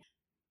that debt.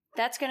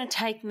 That's going to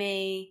take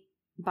me,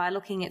 by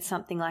looking at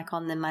something like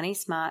on the Money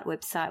Smart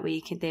website where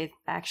they've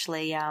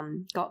actually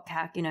got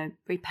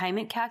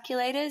repayment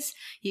calculators.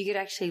 You could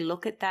actually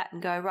look at that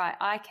and go, right,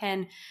 I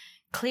can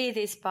clear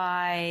this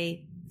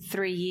by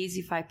 3 years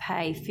if I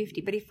pay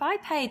 50. But if I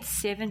paid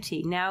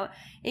 70, now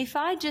if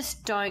I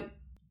just don't,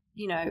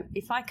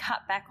 if I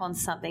cut back on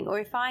something, or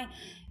if I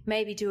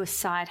maybe do a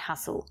side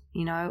hustle,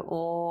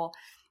 or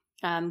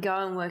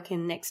go and work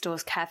in next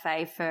door's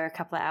cafe for a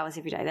couple of hours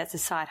every day, that's a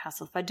side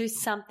hustle. If I do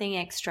something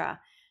extra,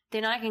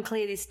 then I can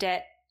clear this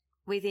debt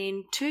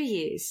within 2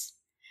 years.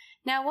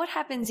 Now, what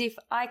happens if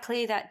I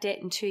clear that debt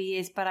in 2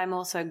 years, but I'm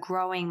also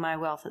growing my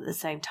wealth at the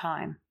same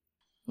time?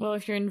 Well,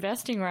 if you're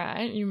investing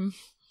right, you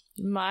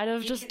might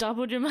have just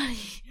doubled your money.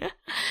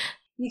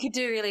 You could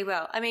do really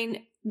well. I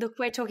mean, look,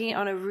 we're talking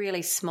on a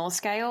really small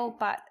scale,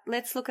 but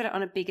let's look at it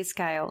on a bigger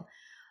scale.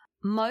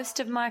 Most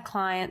of my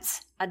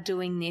clients are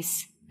doing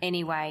this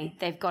anyway.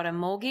 They've got a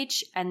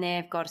mortgage and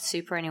they've got a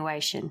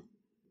superannuation.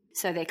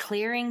 So they're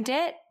clearing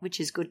debt, which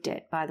is good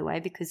debt, by the way,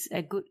 because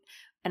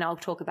and I'll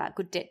talk about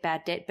good debt,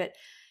 bad debt, but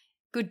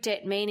good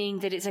debt meaning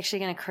that it's actually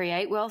going to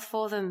create wealth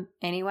for them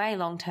anyway,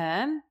 long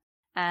term.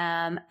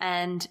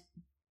 And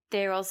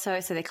they're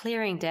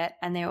clearing debt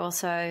and they're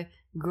also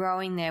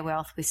growing their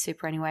wealth with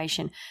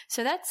superannuation.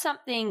 So that's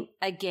something,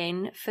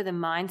 again, for the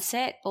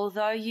mindset.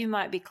 Although you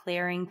might be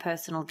clearing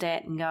personal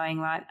debt and going,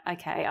 right,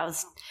 okay,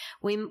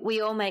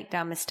 we all make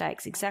dumb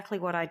mistakes. Exactly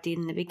what I did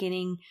in the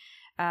beginning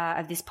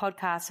of this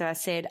podcast. So I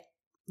said,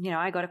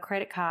 I got a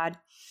credit card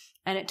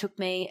and it took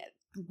me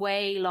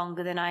way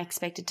longer than I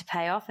expected to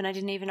pay off, and I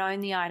didn't even own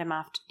the item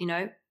after,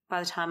 by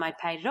the time I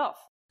paid it off.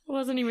 It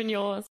wasn't even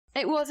yours.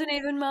 It wasn't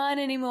even mine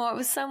anymore. It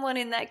was someone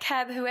in that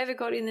cab. Whoever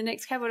got in the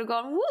next cab would have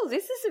gone, whoa,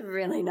 this is a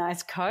really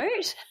nice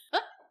coat.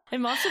 It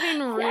must have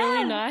been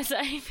really nice,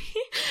 Amy.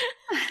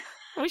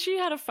 Wish you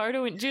had a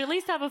photo. Do you at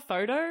least have a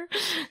photo?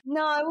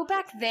 No, well,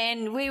 back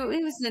then,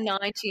 it was the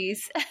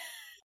 90s.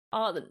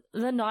 Oh,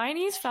 the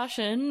 90s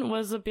fashion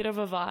was a bit of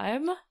a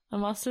vibe, I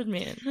must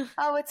admit.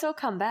 Oh, it's all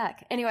come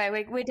back.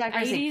 Anyway, we're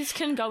digressing. 80s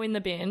can go in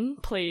the bin,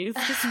 please.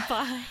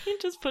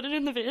 Just put it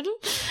in the bin.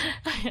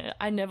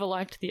 I never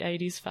liked the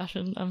 80s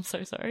fashion. I'm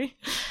so sorry.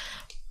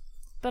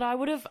 But I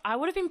would have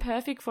been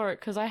perfect for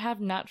it because I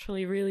have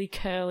naturally really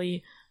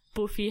curly,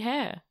 buffy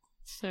hair.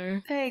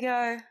 So there you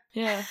go.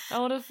 Yeah, I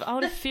would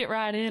have fit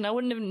right in. I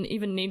wouldn't have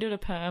even needed a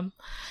perm.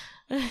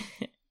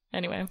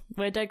 Anyway,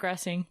 we're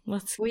digressing.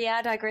 We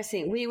are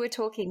digressing. We were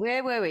talking,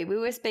 where were we? We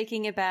were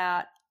speaking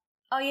about,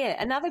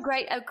 a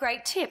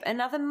great tip,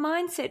 another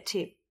mindset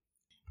tip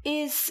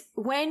is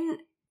when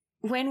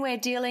we're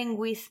dealing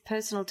with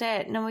personal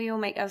debt,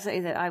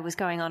 I was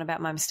going on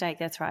about my mistake.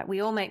 That's right. We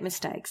all make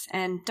mistakes,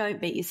 and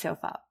don't beat yourself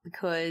up,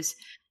 because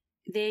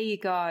there you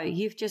go.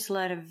 You've just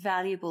learned a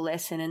valuable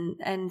lesson,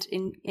 and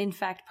in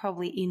fact,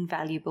 probably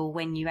invaluable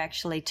when you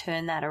actually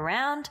turn that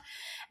around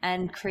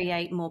and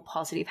create more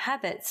positive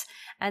habits.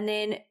 And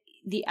then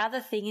the other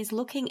thing is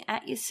looking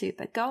at your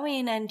super. Go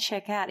in and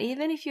check out.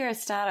 Even if you're a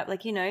startup,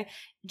 like,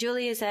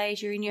 Julia's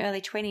age, you're in your early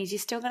 20s, you're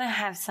still going to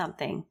have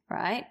something,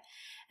 right?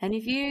 And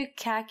if you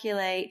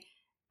calculate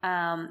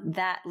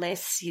that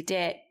less your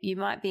debt, you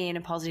might be in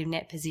a positive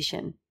net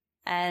position.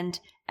 And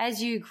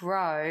as you're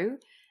growing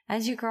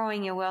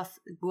your wealth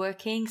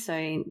working, so,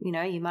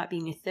 you might be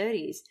in your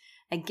 30s.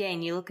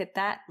 Again, you look at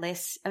that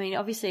less. I mean,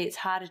 obviously it's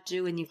harder to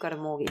do when you've got a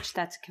mortgage.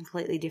 That's a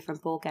completely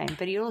different ballgame.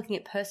 But you're looking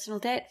at personal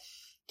debt,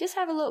 just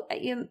have a look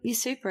at your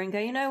super and go,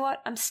 you know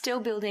what? I'm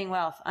still building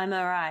wealth. I'm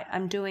all right.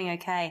 I'm doing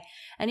okay.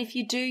 And if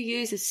you do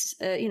use a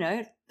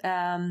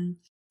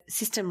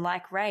system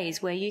like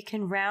Raise, where you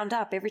can round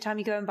up every time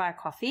you go and buy a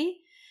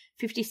coffee,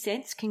 50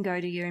 cents can go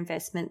to your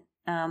investment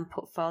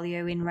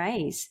portfolio in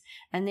Raise,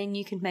 and then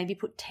you can maybe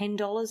put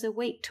 $10 a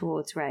week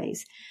towards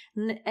Raise,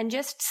 and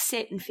just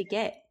set and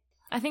forget.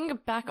 I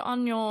think back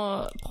on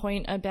your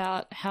point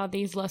about how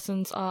these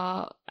lessons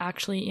are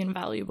actually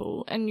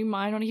invaluable, and you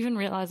might not even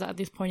realize that at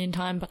this point in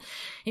time, but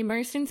in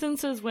most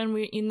instances when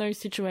we're in those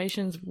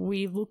situations,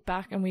 we look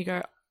back and we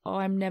go, oh,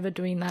 I'm never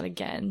doing that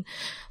again.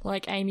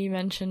 Like Amy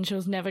mentioned, she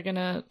was never going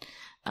to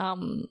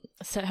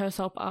set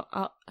herself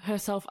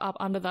up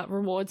under that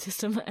reward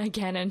system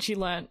again, and she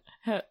learnt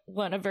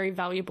a very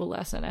valuable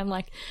lesson. And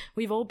like,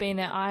 we've all been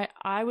there.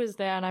 I was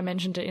there, and I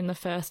mentioned it in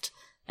the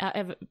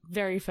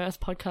very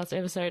first podcast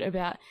episode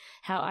about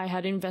how I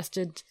had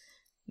invested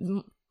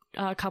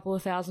a couple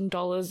of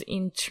 $1,000s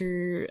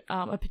into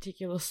a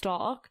particular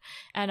stock,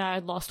 and I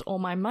had lost all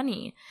my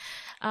money.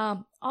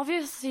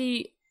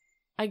 Obviously,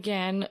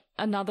 again,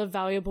 another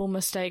valuable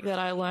mistake that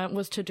I learned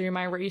was to do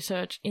my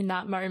research in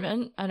that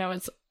moment. I know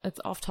it's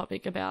off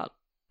topic about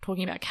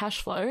talking about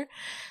cash flow.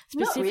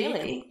 Not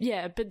really.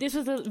 Yeah, but this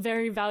was a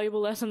very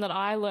valuable lesson that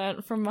I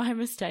learned from my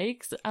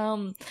mistakes.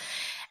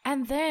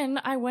 And then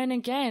I went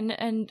again,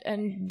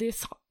 and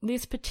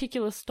this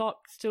particular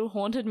stock still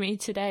haunted me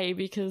today,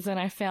 because then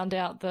I found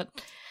out that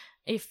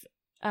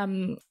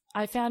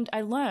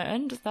I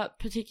learned that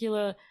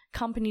particular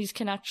companies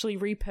can actually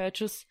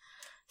repurchase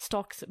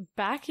stocks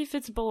back if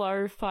it's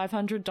below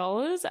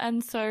 $500.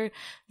 And so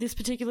this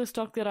particular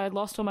stock that I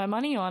lost all my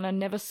money on and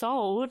never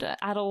sold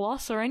at a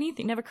loss or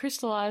anything, never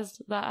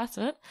crystallized that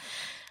asset.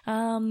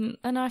 And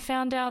I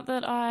found out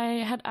that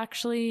I had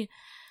actually,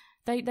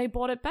 they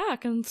bought it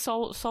back and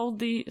sold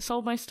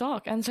my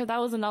stock. And so that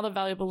was another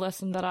valuable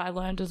lesson that I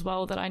learned as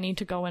well, that I need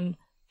to go and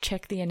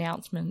check the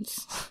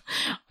announcements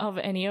of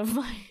any of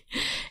my,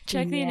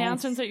 the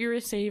announcements that you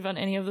receive on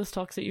any of the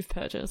stocks that you've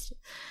purchased.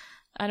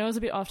 I know it's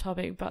a bit off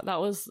topic, but that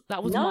was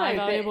my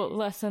valuable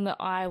lesson that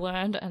I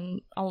learned,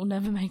 and I'll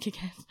never make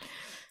again.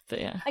 But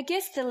yeah. I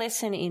guess the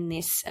lesson in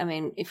this, I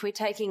mean, if we're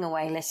taking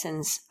away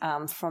lessons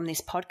from this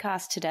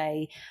podcast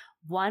today,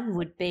 one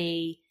would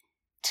be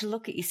to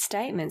look at your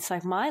statements.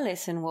 Like my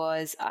lesson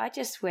was I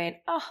just went,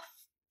 oh,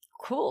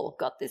 cool,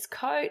 got this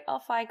coat,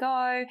 off I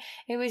go.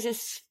 It was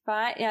just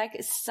fine.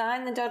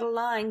 Sign the dotted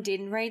line,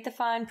 didn't read the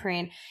fine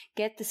print,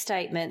 get the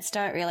statements,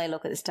 don't really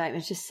look at the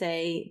statements, just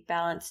see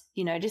balance,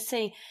 just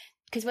see,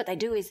 because what they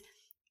do is,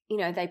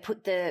 they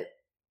put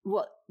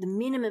what the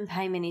minimum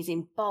payment is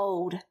in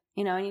bold,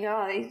 and you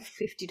go, oh,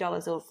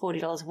 $50 or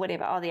 $40,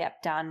 whatever. Oh, the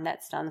app done,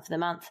 that's done for the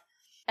month.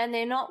 And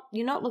you're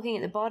not looking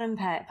at the bottom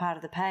part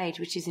of the page,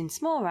 which is in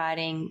small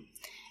writing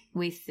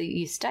with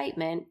your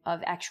statement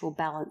of actual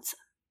balance,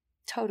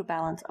 total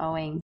balance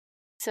owing.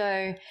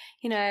 So,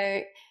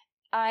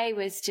 I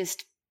was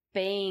just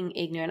being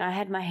ignorant. I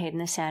had my head in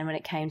the sand when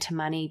it came to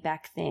money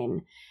back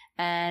then.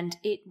 And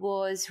it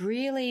was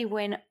really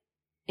when,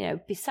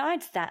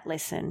 besides that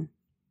lesson,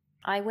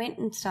 I went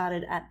and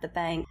started at the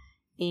bank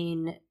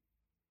in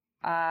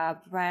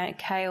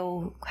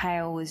Kale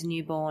was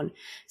newborn.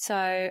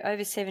 So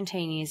over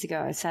 17 years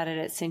ago, I started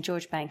at St.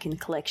 George Bank in the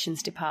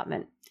collections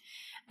department.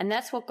 And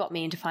that's what got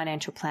me into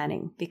financial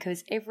planning,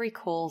 because every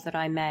call that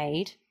I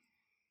made,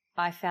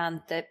 I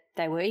found that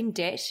they were in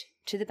debt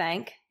to the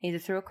bank, either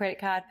through a credit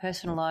card,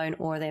 personal loan,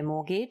 or their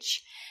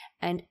mortgage.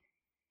 And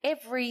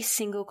every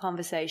single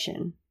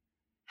conversation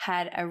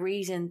had a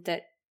reason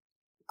that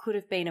could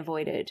have been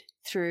avoided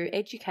through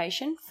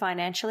education,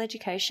 financial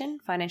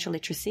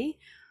literacy,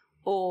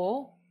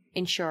 or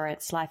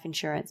insurance, life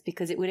insurance,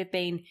 because it would have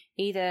been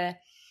either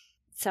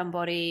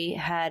somebody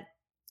had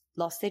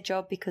lost their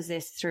job because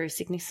they're through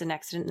sickness and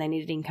accident and they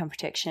needed income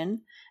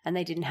protection and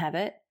they didn't have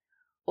it,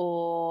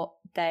 or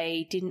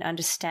they didn't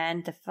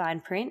understand the fine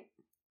print,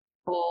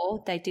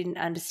 or they didn't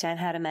understand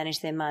how to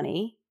manage their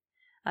money.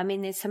 I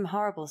mean,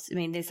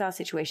 there's our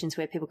situations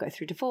where people go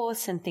through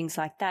divorce and things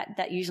like that.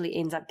 That usually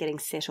ends up getting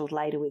settled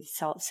later with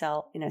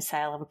sale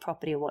of a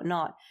property or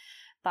whatnot.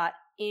 But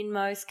in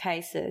most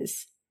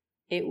cases,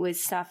 it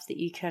was stuff that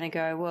you kind of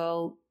go,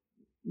 well,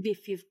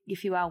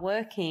 if you are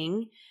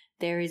working,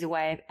 there is a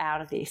way out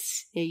of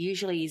this. There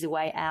usually is a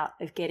way out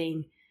of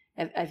getting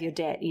of your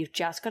debt. You've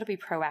just got to be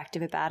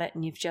proactive about it,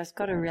 and you've just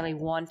got to really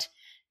want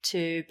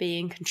to be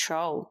in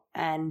control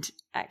and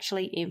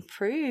actually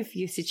improve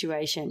your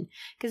situation,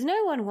 because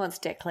no one wants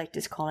debt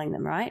collectors calling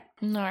them, right?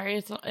 No,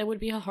 it would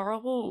be a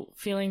horrible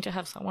feeling to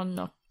have someone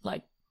not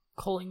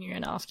calling you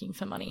and asking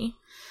for money,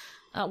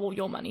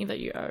 your money that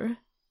you owe.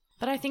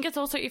 But I think it's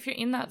also, if you're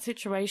in that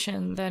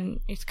situation, then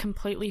it's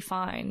completely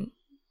fine.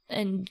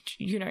 And,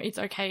 it's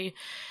okay.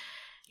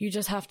 You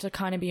just have to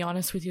kind of be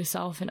honest with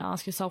yourself and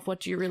ask yourself,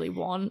 what do you really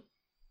want?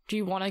 Do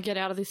you want to get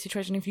out of this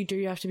situation? If you do,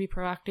 you have to be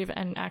proactive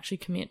and actually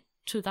commit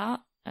to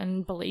that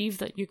and believe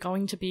that you're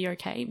going to be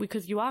okay,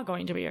 because you are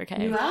going to be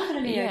okay. You are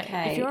going to be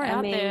okay. If you're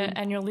out there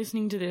and you're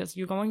listening to this,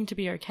 you're going to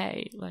be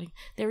okay.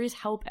 There is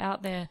help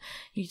out there.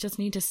 You just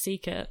need to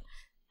seek it,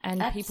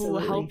 and Absolutely. People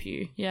will help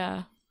you.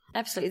 Yeah.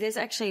 Absolutely. There's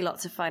actually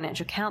lots of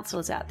financial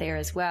counselors out there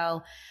as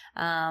well.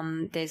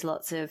 There's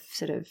lots of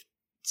sort of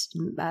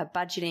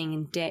budgeting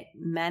and debt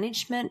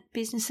management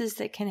businesses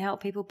that can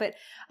help people. But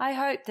I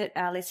hope that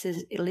our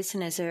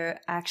listeners are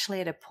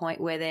actually at a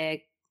point where they're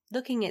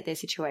looking at their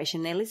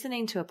situation. They're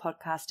listening to a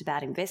podcast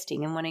about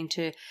investing and wanting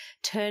to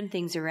turn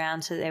things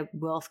around to their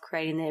wealth,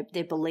 creating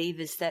their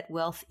believers that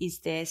wealth is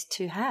theirs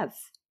to have.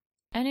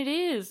 And it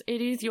is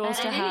yours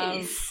to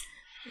have.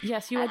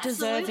 Yes, you are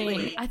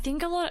deserving. I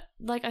think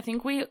I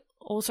think we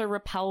also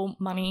repel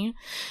money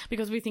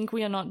because we think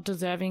we are not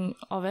deserving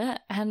of it.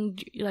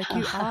 And you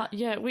are,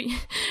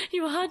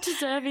 you are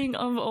deserving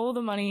of all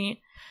the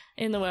money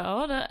in the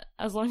world,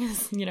 as long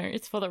as,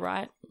 it's for the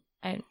right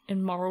and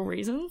moral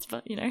reasons,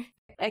 but,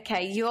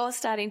 Okay, you're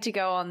starting to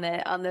go on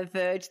the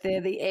verge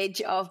there, the edge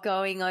of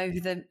going over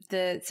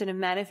the sort of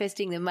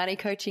manifesting the money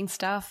coaching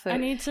stuff. I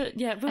need to,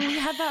 but we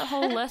had that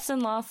whole lesson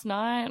last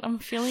night. I'm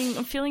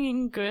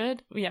feeling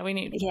good. Yeah, we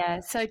need. Yeah,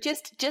 so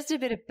just a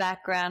bit of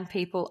background,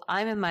 people.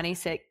 I'm a money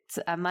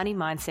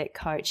mindset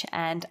coach,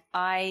 and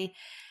I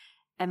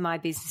and my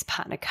business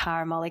partner,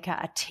 Kara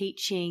Mollica, are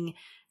teaching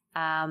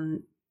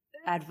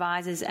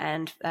advisors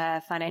and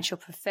financial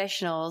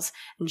professionals,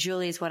 and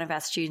Julie is one of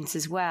our students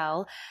as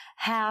well,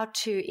 how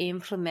to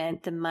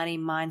implement the money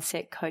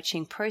mindset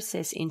coaching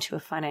process into a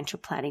financial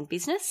planning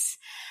business.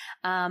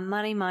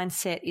 Money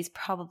mindset is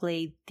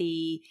probably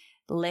the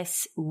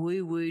less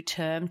woo-woo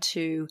term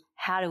to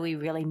how do we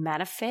really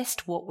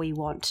manifest what we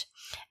want.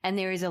 And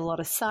there is a lot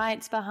of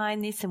science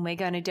behind this, and we're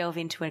going to delve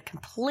into a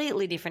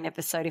completely different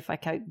episode if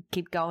I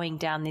keep going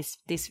down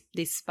this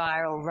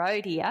spiral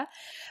road here.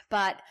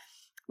 But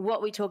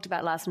what we talked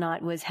about last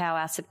night was how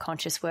our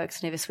subconscious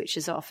works, never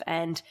switches off.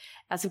 And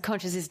our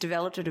subconscious is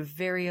developed at a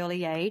very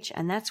early age,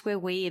 and that's where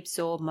we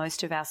absorb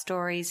most of our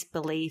stories,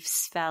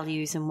 beliefs,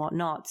 values, and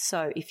whatnot.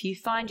 So if you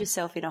find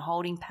yourself in a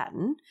holding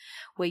pattern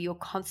where you're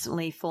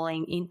constantly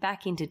falling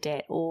back into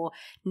debt or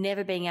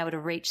never being able to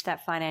reach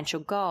that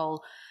financial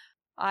goal,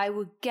 I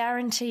would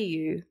guarantee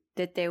you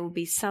that there will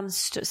be some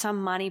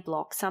money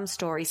block, some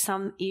story,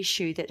 some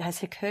issue that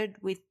has occurred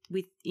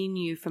within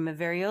you from a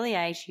very early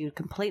age. You're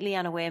completely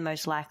unaware,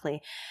 most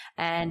likely,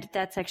 and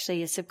that's actually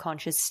your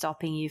subconscious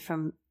stopping you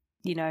from,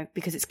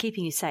 because it's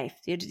keeping you safe.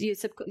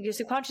 Your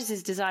subconscious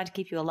is designed to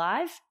keep you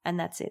alive, and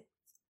that's it.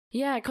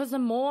 Yeah, because the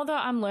more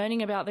that I'm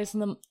learning about this,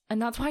 and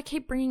that's why I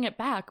keep bringing it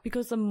back,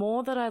 because the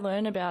more that I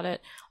learn about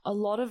it, a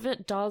lot of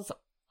it does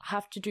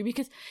have to do,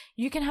 because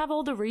you can have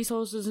all the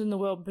resources in the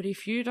world, but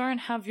if you don't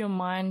have your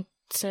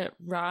mindset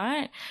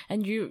right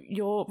and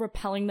you're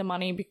repelling the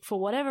money for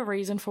whatever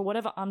reason, for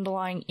whatever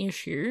underlying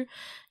issue,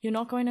 you're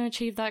not going to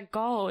achieve that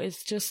goal.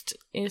 It's just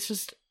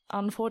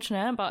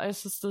unfortunate, but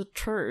it's just the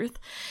truth.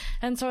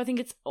 And so I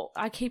think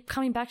I keep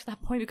coming back to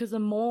that point, because the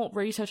more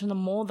research and the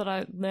more that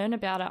I learn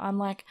about it, I'm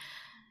like,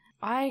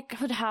 I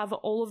could have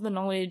all of the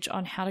knowledge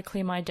on how to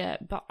clear my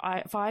debt, but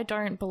if I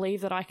don't believe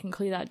that I can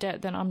clear that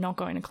debt, then I'm not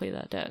going to clear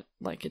that debt.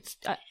 Like, it's,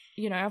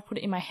 I've put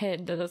it in my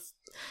head that it's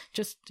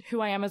just who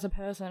I am as a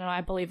person, and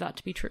I believe that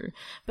to be true.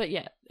 But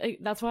yeah,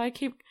 that's why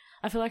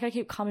I feel like I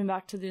keep coming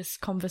back to this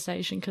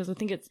conversation, because I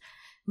think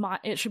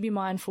it should be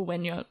mindful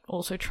when you're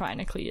also trying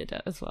to clear your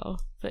debt as well.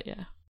 But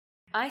yeah.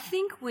 I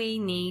think we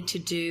need to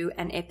do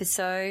an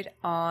episode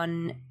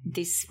on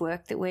this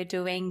work that we're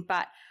doing,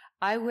 but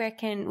I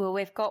reckon,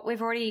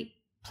 we've already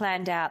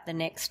planned out the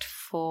next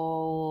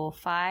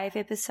 4-5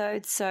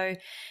 episodes. So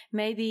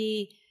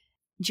maybe,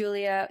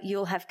 Julia,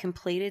 you'll have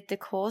completed the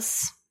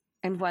course.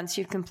 And once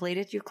you've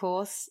completed your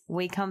course,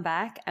 we come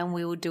back and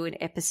we will do an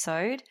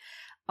episode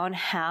on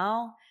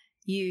how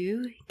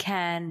you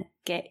can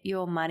get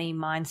your money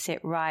mindset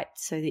right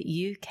so that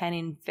you can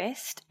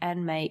invest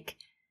and make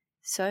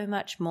so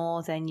much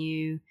more than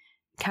you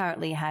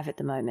currently have at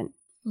the moment.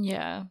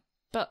 Yeah.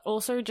 But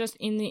also, just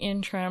in the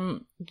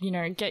interim,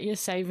 get your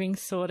savings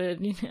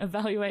sorted,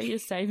 evaluate your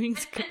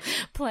savings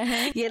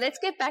plan. Yeah, let's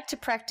get back to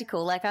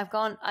practical. Like,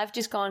 I've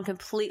just gone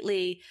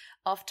completely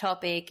off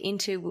topic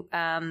into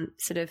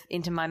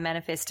into my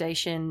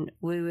manifestation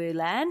woo-woo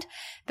land.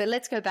 But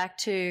let's go back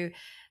to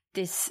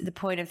this. The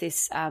point of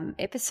this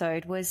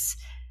episode was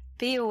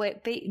be aware,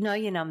 know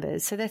your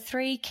numbers. So the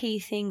 3 key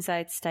things I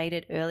had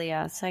stated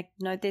earlier. So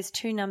there's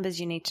 2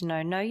 numbers you need to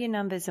know. Know your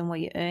numbers and what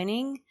you're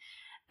earning,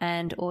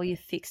 and all your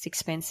fixed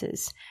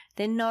expenses.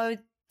 Then know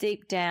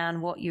deep down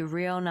what your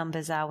real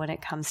numbers are when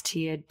it comes to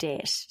your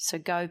debt. So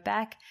go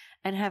back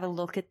and have a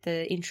look at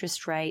the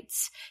interest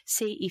rates,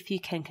 see if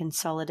you can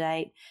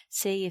consolidate,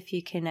 see if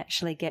you can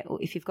actually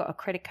if you've got a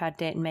credit card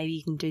debt, and maybe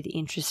you can do the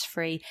interest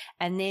free,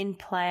 and then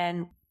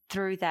plan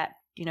through that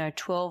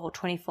 12 or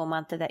 24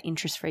 month of that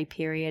interest-free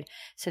period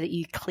so that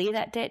you clear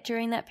that debt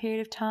during that period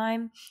of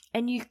time,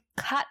 and you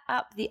cut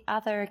up the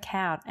other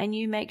account and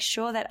you make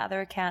sure that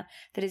other account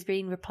that is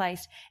being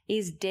replaced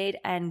is dead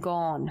and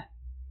gone.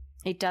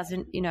 It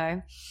doesn't,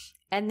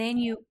 and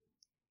then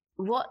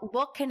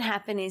what can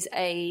happen is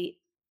a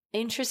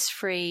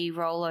interest-free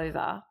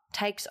rollover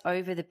takes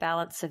over the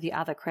balance of the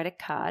other credit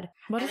card.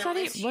 What is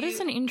that? What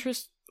is an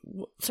interest?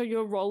 So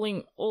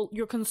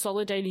you're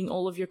consolidating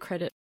all of your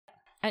credit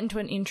into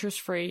an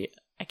interest-free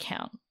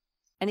account.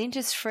 An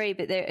interest-free,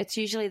 but it's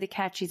usually, the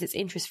catch is it's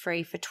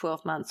interest-free for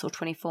 12 months or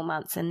 24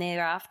 months. And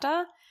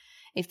thereafter,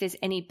 if there's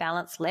any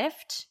balance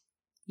left,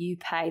 you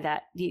pay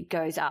that. It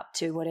goes up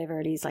to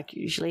whatever it is. Like,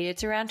 usually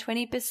it's around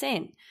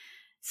 20%.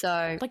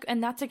 So,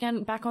 and that's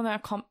again back on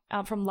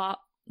our from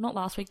not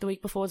last week, the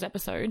week before's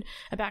episode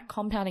about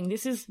compounding.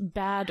 This is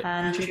bad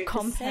 100%.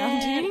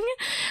 Compounding.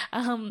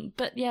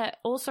 But yeah,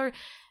 also,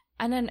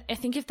 and then I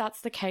think if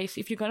that's the case,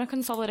 if you're going to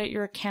consolidate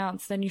your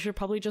accounts, then you should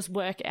probably just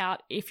work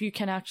out if you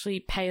can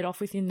actually pay it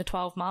off within the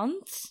 12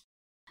 months.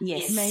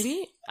 Yes.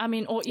 Maybe. I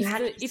mean, or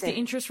if the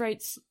interest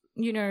rates,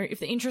 if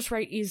the interest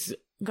rate is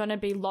going to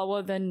be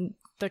lower than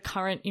the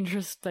current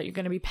interest that you're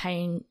going to be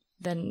paying,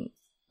 then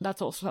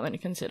that's also something to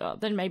consider.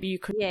 Then maybe you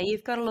could. Yeah,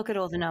 you've got to look at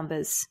all the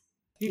numbers.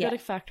 You've got to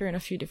factor in a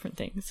few different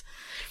things.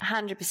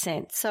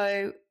 100%.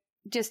 So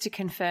just to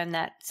confirm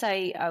that,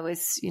 say I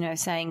was,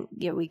 saying,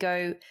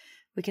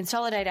 we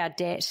consolidate our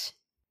debt,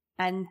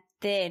 and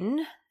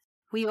then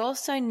we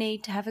also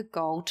need to have a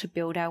goal to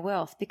build our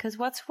wealth, because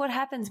what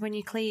happens when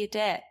you clear your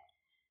debt?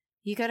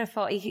 You got to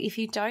follow. If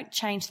you don't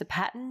change the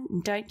pattern,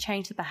 don't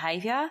change the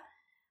behavior,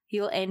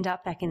 you'll end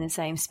up back in the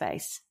same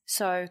space.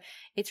 So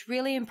it's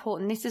really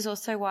important. This is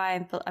also why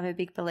I'm a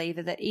big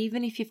believer that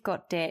even if you've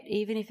got debt,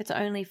 even if it's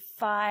only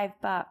 $5,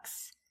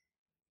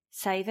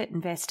 save it,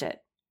 invest it,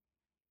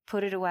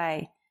 put it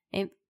away,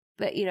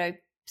 but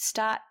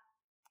start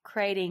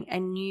creating a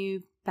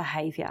new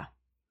behavior,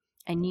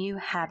 a new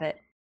habit.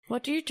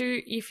 What do you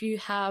do if you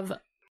have,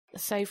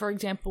 say, for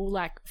example,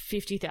 like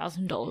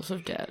 $50,000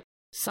 of debt,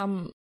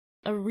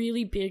 a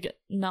really big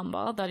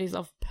number that is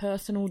of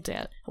personal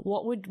debt?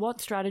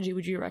 What strategy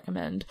would you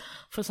recommend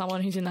for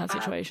someone who's in that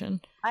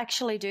situation? I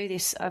actually do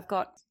this. I've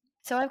got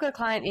a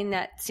client in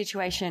that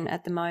situation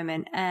at the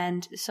moment,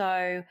 and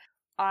so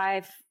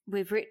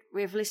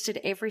we've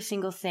listed every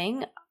single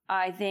thing.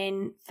 I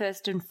then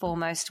first and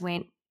foremost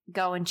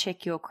go and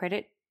check your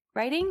credit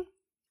rating.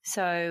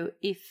 So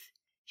if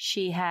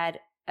she had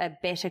a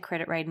better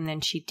credit rating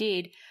than she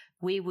did,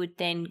 we would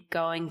then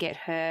go and get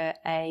her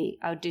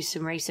I'll do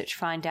some research,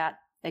 find out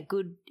a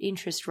good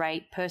interest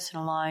rate,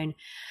 personal loan.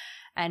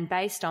 And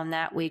based on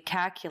that, we'd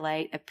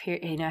calculate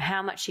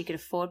how much she could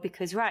afford,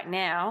 because right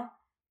now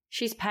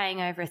she's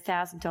paying over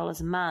 $1,000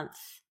 a month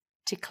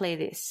to clear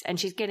this, and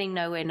she's getting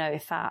nowhere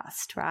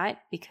fast, right?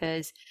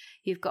 Because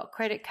you've got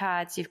credit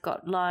cards, you've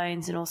got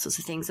loans and all sorts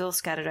of things all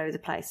scattered over the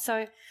place.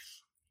 So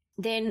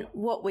then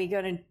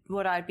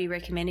what I'd be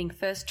recommending,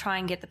 first try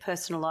and get the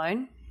personal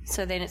loan.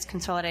 So then it's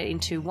consolidated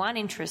into one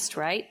interest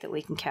rate that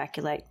we can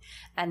calculate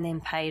and then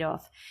paid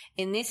off.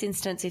 In this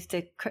instance, if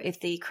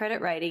the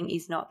credit rating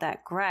is not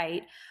that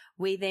great,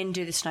 we then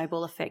do the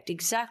snowball effect,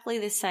 exactly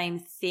the same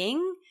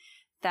thing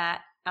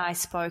that I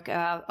spoke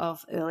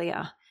of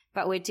earlier,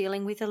 but we're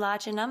dealing with a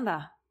larger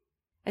number.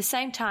 At the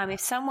same time, if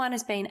someone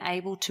has been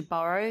able to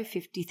borrow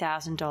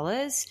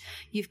 $50,000,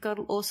 you've got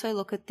to also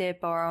look at their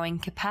borrowing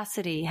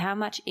capacity. How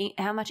much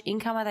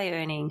income are they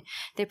earning?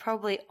 They're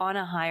probably on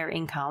a higher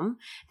income.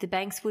 The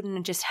banks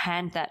wouldn't just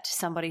hand that to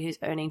somebody who's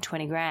earning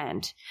 20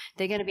 grand.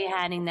 They're going to be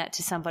handing that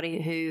to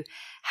somebody who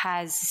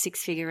has a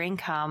six-figure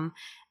income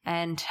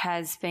and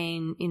has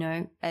been,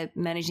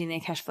 managing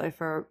their cash flow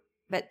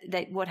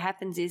what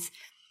happens is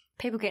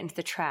people get into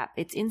the trap.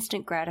 It's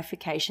instant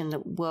gratification, the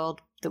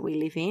world that we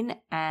live in.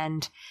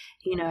 And,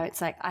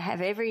 it's like, I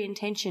have every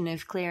intention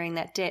of clearing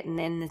that debt. And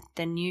then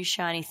the new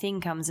shiny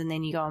thing comes, and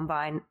then you go and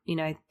buy,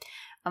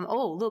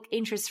 look,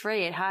 interest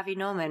free at Harvey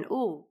Norman.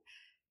 Oh,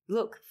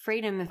 look,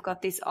 Freedom have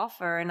got this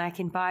offer and I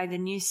can buy the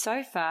new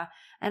sofa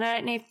and I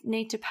don't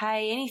need to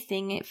pay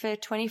anything for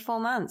 24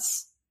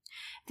 months.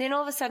 Then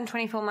all of a sudden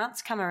 24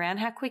 months come around.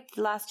 How quick did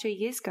the last 2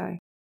 years go?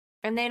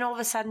 And then all of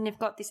a sudden they've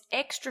got this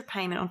extra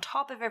payment on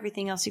top of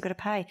everything else you've got to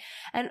pay.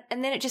 And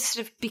then it just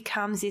sort of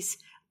becomes this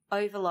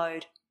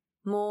overload.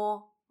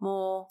 More.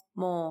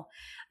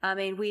 I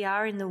mean, we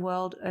are in the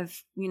world of,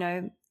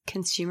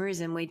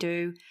 consumerism. We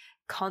do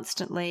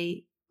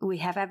constantly, we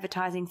have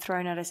advertising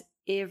thrown at us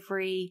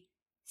every,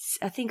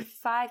 I think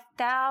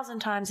 5,000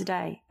 times a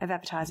day of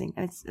advertising.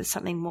 And it's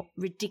something more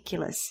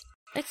ridiculous.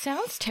 It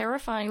sounds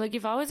terrifying. Like,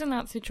 if I was in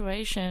that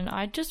situation,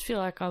 I'd just feel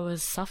like I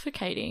was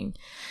suffocating.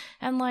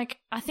 And, like,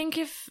 I think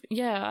the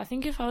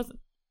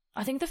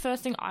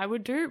first thing I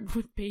would do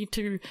would be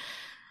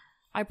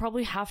I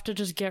probably have to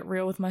just get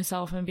real with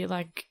myself and be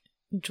like,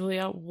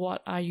 Julia,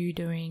 what are you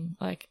doing?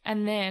 Like,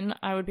 and then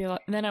I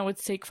would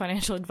seek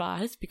financial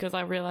advice, because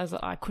I realized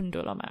that I couldn't do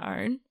it on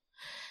my own.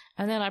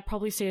 And then I'd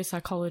probably see a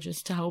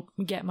psychologist to help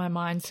get my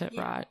mindset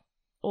right.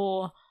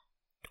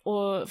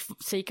 Or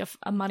seek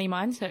a money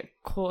mindset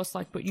course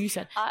like what you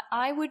said.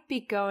 I would be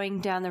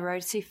going down the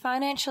road. See,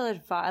 financial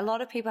advice, a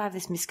lot of people have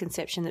this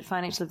misconception that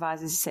financial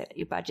advisors set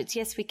your budgets.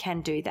 Yes, we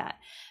can do that.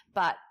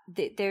 But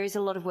there is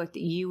a lot of work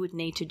that you would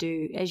need to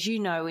do. As you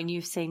know, when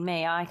you've seen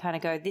me, I kind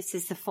of go, this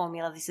is the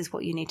formula, this is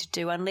what you need to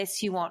do,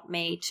 unless you want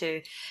me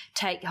to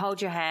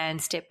hold your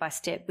hand step by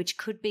step, which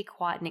could be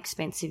quite an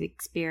expensive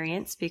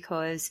experience,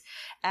 because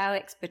our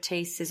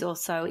expertise is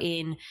also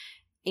in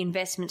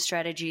investment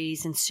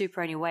strategies and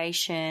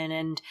superannuation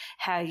and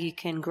how you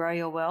can grow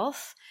your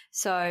wealth.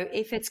 So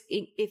if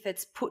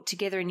it's put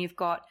together and you've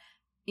got,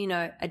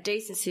 a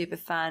decent super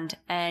fund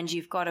and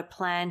you've got a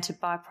plan to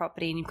buy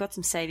property and you've got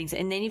some savings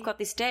and then you've got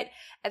this debt,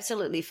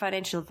 absolutely,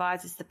 financial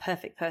advisor is the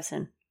perfect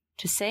person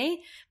to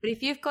see. But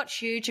if you've got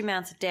huge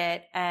amounts of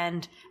debt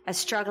and are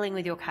struggling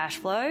with your cash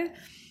flow,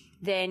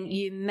 then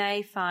you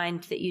may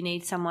find that you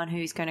need someone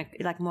who's going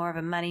to, like, more of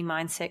a money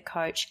mindset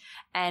coach,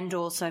 and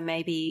also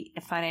maybe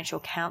a financial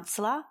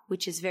counselor,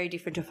 which is very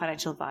different to a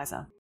financial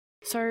advisor.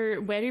 So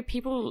where do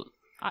people,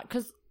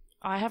 because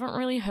I haven't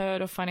really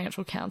heard of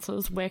financial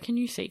counselors, where can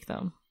you seek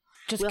them?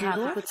 Just Google?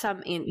 Have to put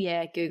some in.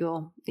 Yeah,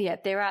 Google. Yeah,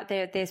 they're out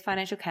there. There's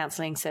financial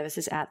counselling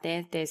services out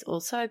there. There's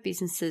also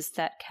businesses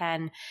that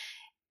can,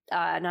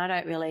 and I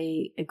don't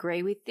really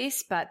agree with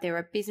this, but there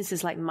are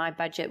businesses like My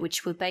Budget,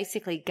 which will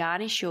basically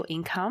garnish your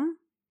income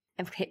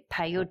and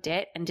pay your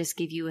debt and just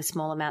give you a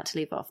small amount to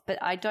live off. But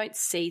I don't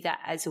see that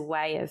as a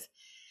way of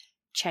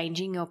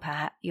changing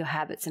your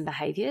habits and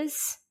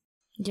behaviours.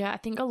 Yeah, I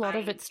think a lot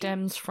of it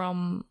stems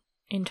from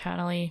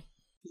internally.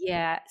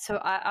 Yeah, so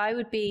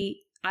I'd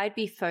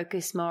be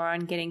focused more on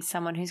getting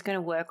someone who's going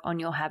to work on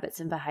your habits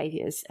and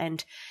behaviours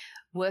and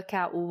work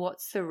out, well,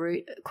 what's the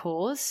root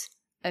cause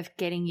of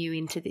getting you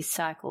into this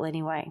cycle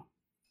anyway.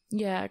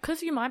 Yeah,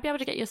 because you might be able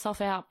to get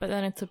yourself out, but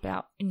then it's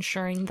about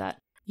ensuring that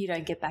you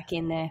don't get back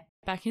in there.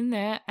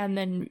 And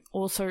then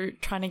also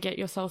trying to get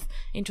yourself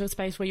into a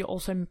space where you're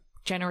also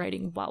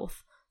generating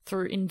wealth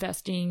through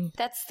investing.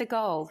 That's the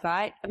goal,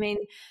 right? I mean,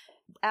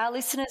 our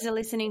listeners are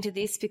listening to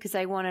this because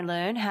they want to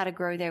learn how to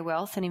grow their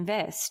wealth and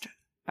invest,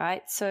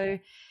 right? So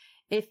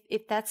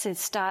if that's a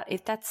start,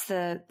 if that's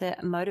the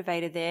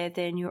motivator there,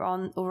 then you're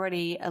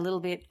already a little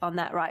bit on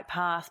that right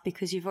path,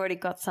 because you've already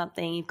got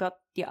something, you've got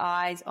your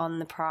eyes on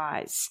the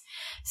prize.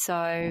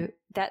 So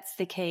that's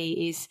the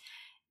key, is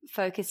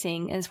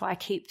focusing. And that's why I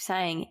keep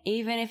saying,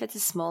 even if it's a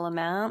small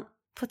amount,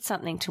 put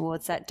something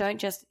towards that. Don't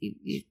just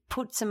you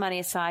put some money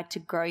aside to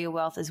grow your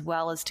wealth as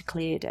well as to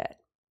clear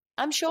debt.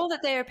 I'm sure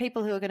that there are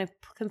people who are going to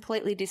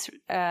completely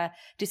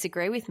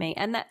disagree with me,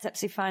 and that's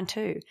absolutely fine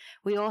too.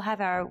 We all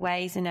have our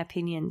ways and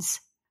opinions.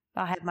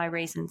 I have my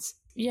reasons.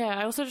 Yeah,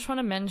 I also just want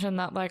to mention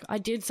that, like, I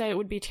did say it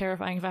would be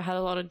terrifying if I had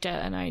a lot of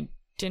debt and I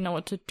didn't know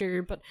what to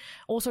do, but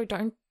also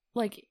don't,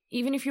 like,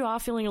 even if you are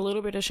feeling a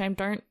little bit ashamed,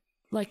 don't,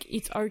 like,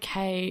 it's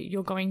okay.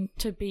 You're going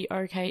to be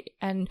okay.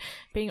 And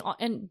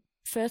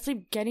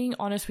firstly, getting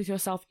honest with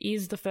yourself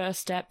is the first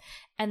step,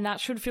 and that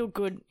should feel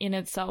good in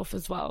itself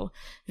as well,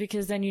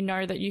 because then you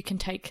know that you can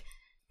take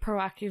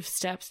proactive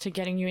steps to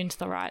getting you into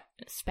the right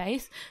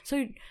space.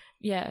 So,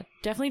 yeah,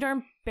 definitely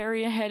don't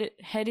bury your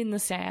head in the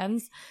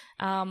sands,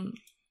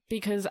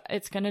 because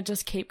it's going to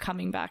just keep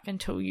coming back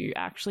until you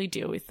actually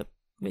deal with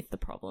the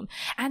problem.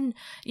 And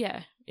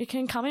yeah, it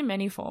can come in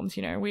many forms,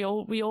 you know. We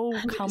all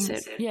come,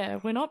 100%. yeah,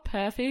 we're not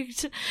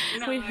perfect.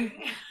 No.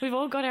 We've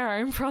all got our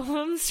own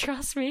problems,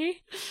 trust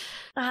me.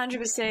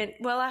 100%.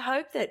 Well, I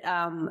hope that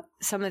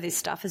some of this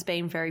stuff has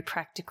been very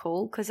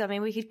practical, because I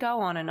mean, we could go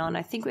on and on.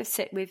 I think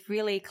we've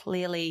really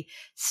clearly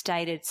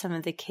stated some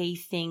of the key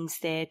things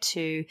there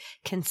to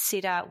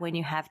consider when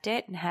you have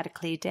debt and how to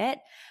clear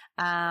debt.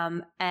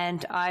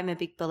 And I'm a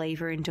big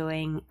believer in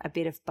doing a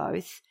bit of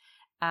both.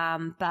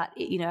 But,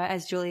 you know,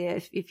 as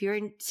Julia, if you're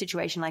in a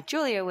situation like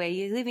Julia where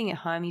you're living at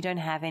home, you don't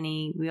have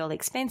any real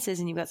expenses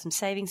and you've got some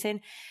savings,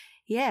 then,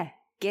 yeah,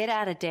 get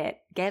out of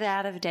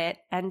debt.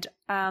 And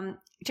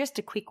just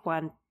a quick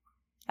one,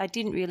 I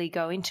didn't really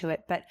go into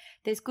it, but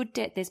there's good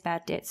debt, there's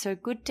bad debt. So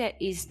good debt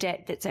is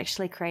debt that's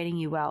actually creating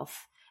you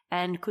wealth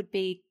and could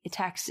be a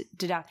tax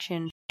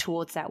deduction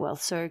towards that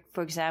wealth. So,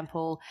 for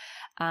example,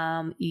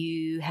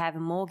 you have a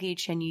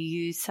mortgage and you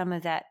use some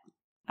of that,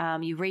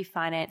 you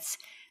refinance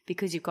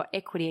because you've got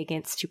equity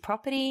against your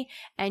property,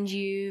 and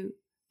you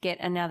get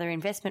another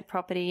investment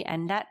property,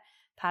 and that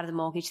part of the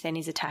mortgage then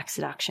is a tax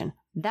deduction.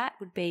 That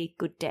would be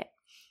good debt.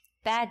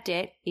 Bad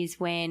debt is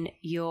when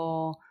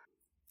you're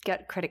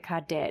got credit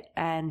card debt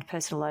and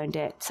personal loan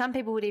debt. Some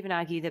people would even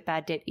argue that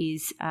bad debt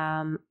is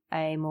a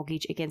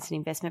mortgage against an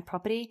investment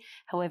property.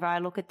 However, I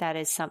look at that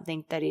as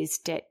something that is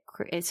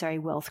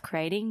wealth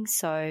creating.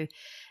 So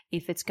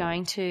if it's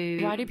going to...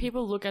 Why do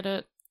people look at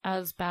it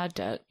as bad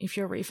debt if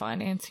you're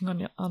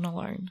refinancing on a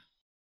loan?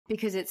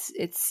 Because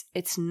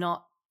it's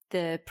not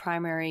the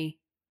primary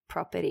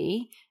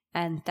property,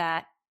 and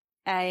that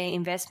a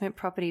investment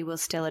property will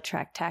still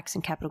attract tax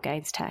and capital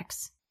gains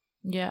tax.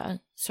 Yeah.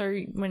 So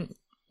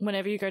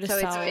whenever you go to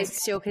sell,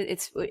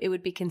 it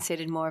would be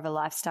considered more of a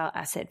lifestyle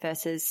asset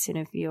versus sort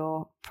of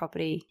your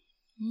property.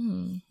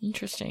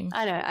 Interesting.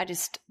 I know.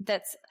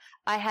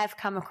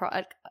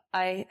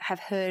 I have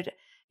heard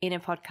in a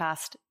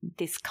podcast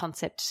this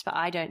concept, but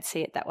I don't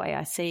see it that way.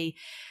 I see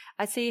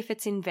if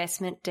it's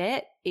investment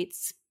debt,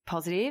 it's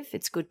positive,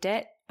 it's good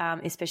debt,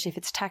 especially if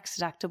it's tax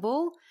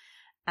deductible.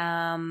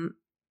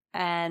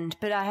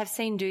 But I have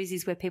seen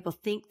doozies where people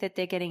think that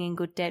they're getting in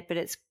good debt, but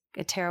it's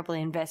a terrible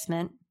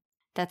investment.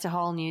 That's a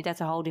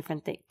whole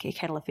different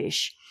kettle of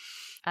fish.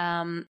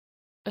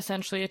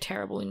 Essentially a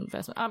terrible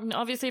investment. I mean,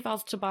 obviously, if I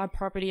was to buy a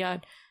property,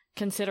 I'd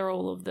consider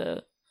all of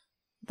the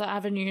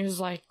avenues,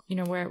 like, you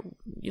know, where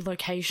your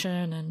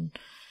location and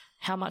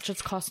how much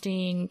it's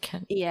costing.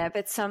 Yeah,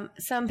 but some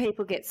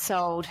people get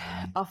sold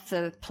off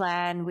the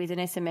plan with an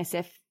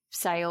SMSF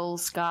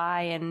sales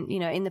guy, and, you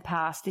know, in the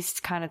past this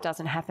kind of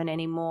doesn't happen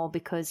anymore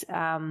because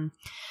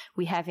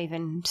we have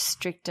even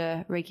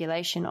stricter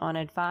regulation on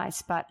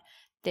advice, but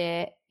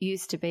there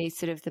used to be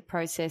sort of the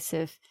process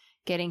of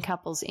getting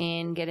couples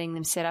in, getting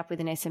them set up with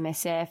an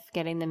SMSF,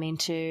 getting them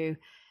into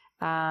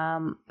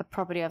a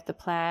property of the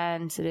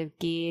plan sort of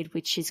geared,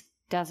 which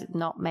does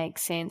not make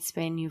sense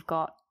when you've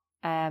got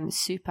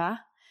super.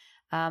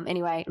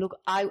 Anyway, look,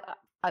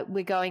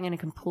 we're going in a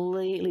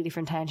completely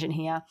different tangent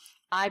here.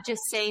 I've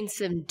just seen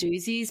some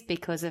doozies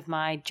because of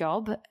my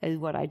job, is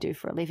what I do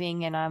for a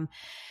living, and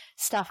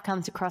stuff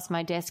comes across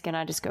my desk and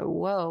I just go,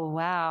 whoa,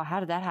 wow, how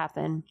did that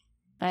happen?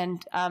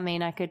 And I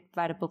mean, I could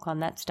write a book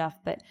on that stuff,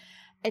 but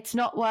it's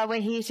not why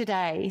we're here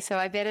today. So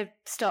I better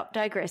stop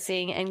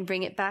digressing and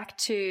bring it back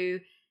to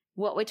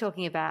what we're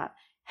talking about,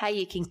 how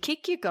you can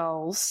kick your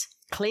goals,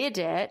 clear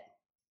debt,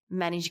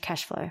 manage your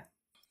cash flow.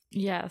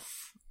 Yes,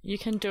 you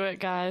can do it,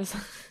 guys.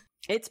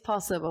 It's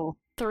possible.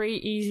 3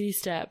 easy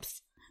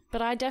steps.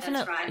 But I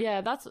definitely,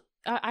 that's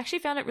right. I actually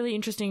found it really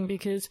interesting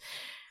because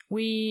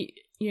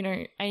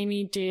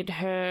Amy did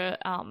her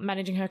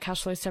managing her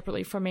cash flow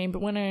separately from me,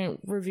 but when I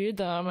reviewed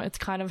them, it's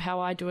kind of how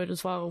I do it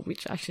as well,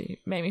 which actually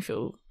made me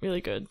feel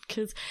really good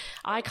because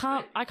I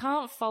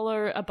can't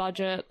follow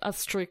a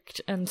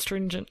strict and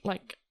stringent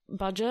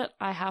budget.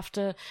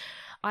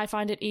 I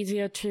find it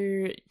easier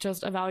to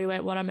just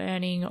evaluate what I'm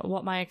earning,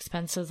 what my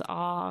expenses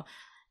are,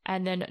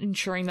 and then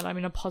ensuring that I'm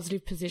in a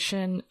positive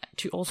position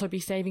to also be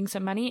saving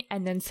some money,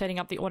 and then setting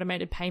up the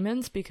automated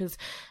payments, because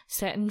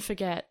set and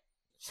forget.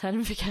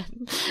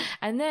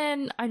 And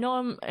then I know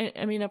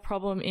I'm in a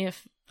problem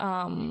if,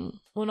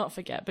 not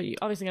forget, but you're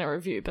obviously going to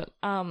review, but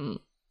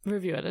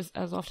review it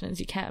as often as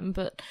you can.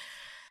 But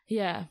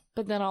yeah,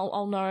 but then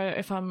I'll know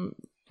if I'm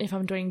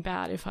doing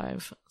bad, if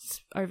I've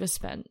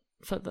overspent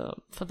for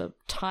the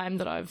time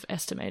that I've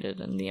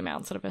estimated and the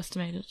amounts that I've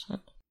estimated.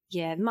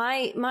 Yeah,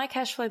 my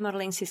cash flow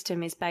modeling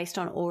system is based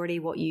on already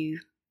what you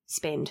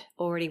spend,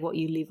 already what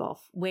you live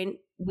off. When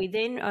we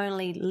then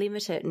only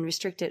limit it and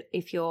restrict it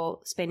if you're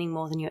spending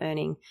more than you're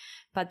earning.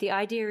 But the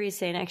idea is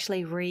then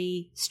actually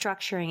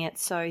restructuring it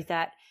so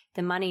that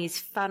the money is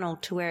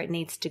funneled to where it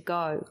needs to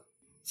go,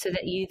 so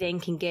that you then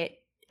can get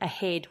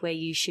ahead where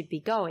you should be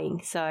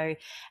going. So,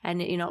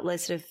 and you're not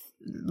sort of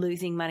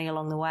losing money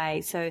along the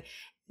way. So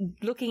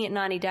looking at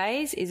 90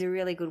 days is a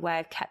really good way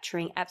of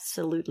capturing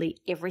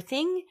absolutely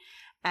everything.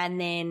 And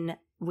then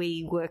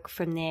we work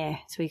from there.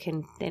 So we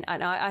can then,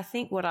 I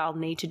think what I'll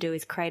need to do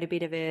is create a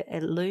bit of a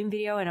Loom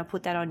video, and I'll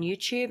put that on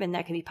YouTube, and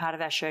that can be part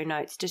of our show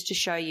notes just to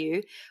show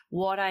you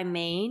what I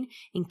mean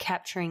in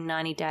capturing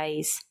 90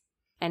 days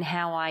and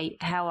how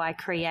I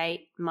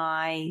create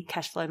my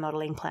cash flow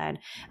modeling plan.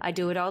 I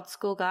do it old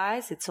school,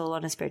 guys. It's all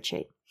on a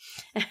spreadsheet.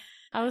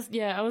 I was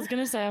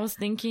going to say, I was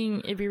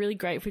thinking it'd be really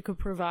great if we could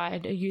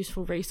provide a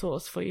useful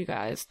resource for you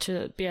guys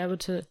to be able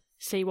to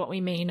see what we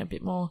mean a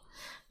bit more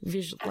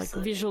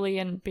visually,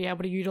 and be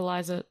able to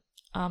utilize it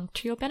to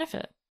your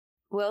benefit.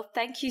 Well,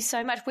 thank you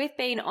so much. We've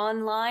been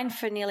online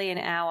for nearly an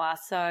hour,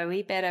 so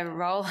we better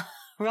roll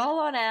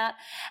on out.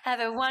 Have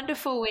a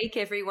wonderful week,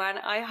 everyone.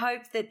 I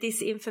hope that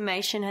this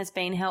information has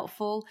been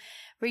helpful.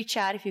 Reach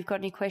out if you've got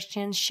any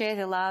questions. Share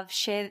the love.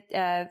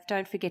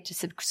 Don't forget to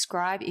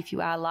subscribe if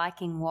you are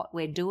liking what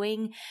we're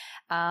doing.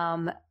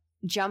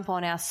 Jump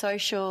on our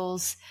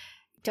socials.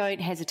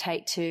 Don't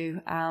hesitate to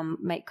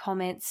make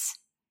comments,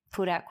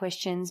 put out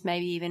questions,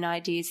 maybe even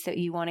ideas that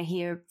you want to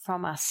hear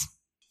from us.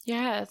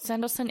 Yeah,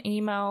 send us an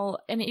email.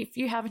 And if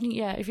you have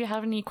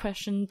any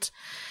questions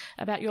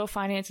about your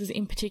finances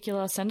in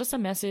particular, send us a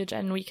message,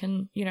 and we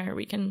can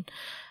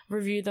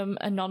review them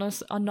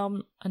anonymously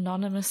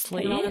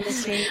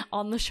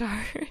on the show.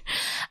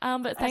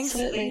 But thanks,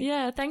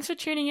 thanks for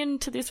tuning in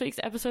to this week's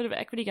episode of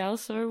Equity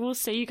Gals. So we'll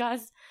see you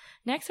guys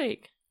next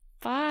week.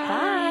 Bye.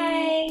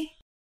 Bye.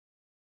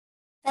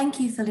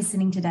 Thank you for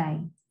listening today.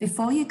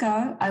 Before you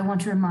go, I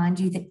want to remind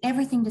you that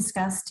everything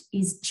discussed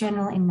is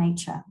general in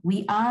nature.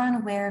 We are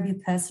unaware of your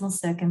personal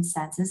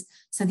circumstances,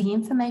 so the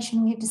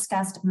information we have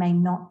discussed may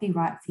not be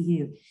right for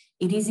you.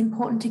 It is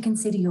important to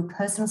consider your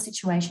personal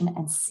situation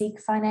and seek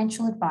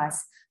financial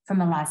advice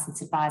from a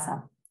licensed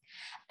advisor.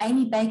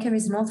 Amy Baker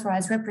is an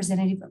authorised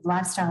representative of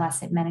Lifestyle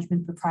Asset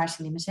Management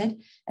Proprietary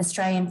Limited,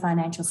 Australian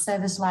Financial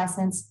Service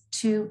Licence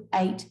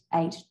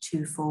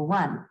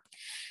 288241.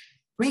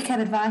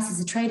 Recap Advice is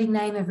a trading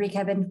name of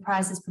Recap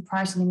Enterprises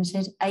Proprietary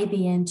Limited,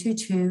 ABN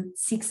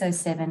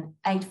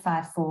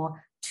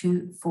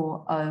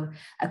 22-607-854-240,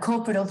 a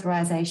corporate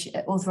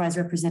authorised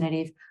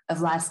representative of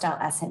Lifestyle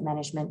Asset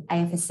Management,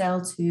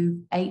 AFSL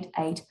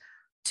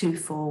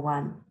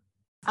 288241.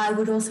 I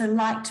would also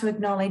like to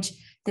acknowledge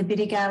the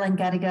Bidjigal and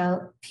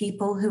Gadigal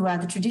people who are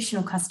the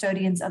traditional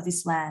custodians of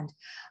this land.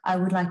 I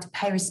would like to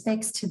pay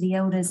respects to the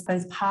elders,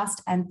 both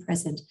past and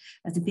present,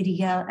 of the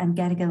Bidjigal and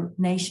Gadigal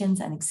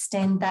nations, and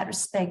extend that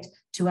respect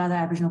to other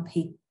Aboriginal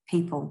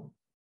people.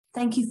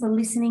 Thank you for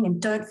listening,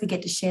 and don't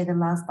forget to share the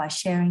love by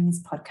sharing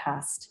this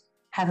podcast.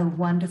 Have a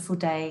wonderful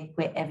day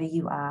wherever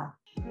you are.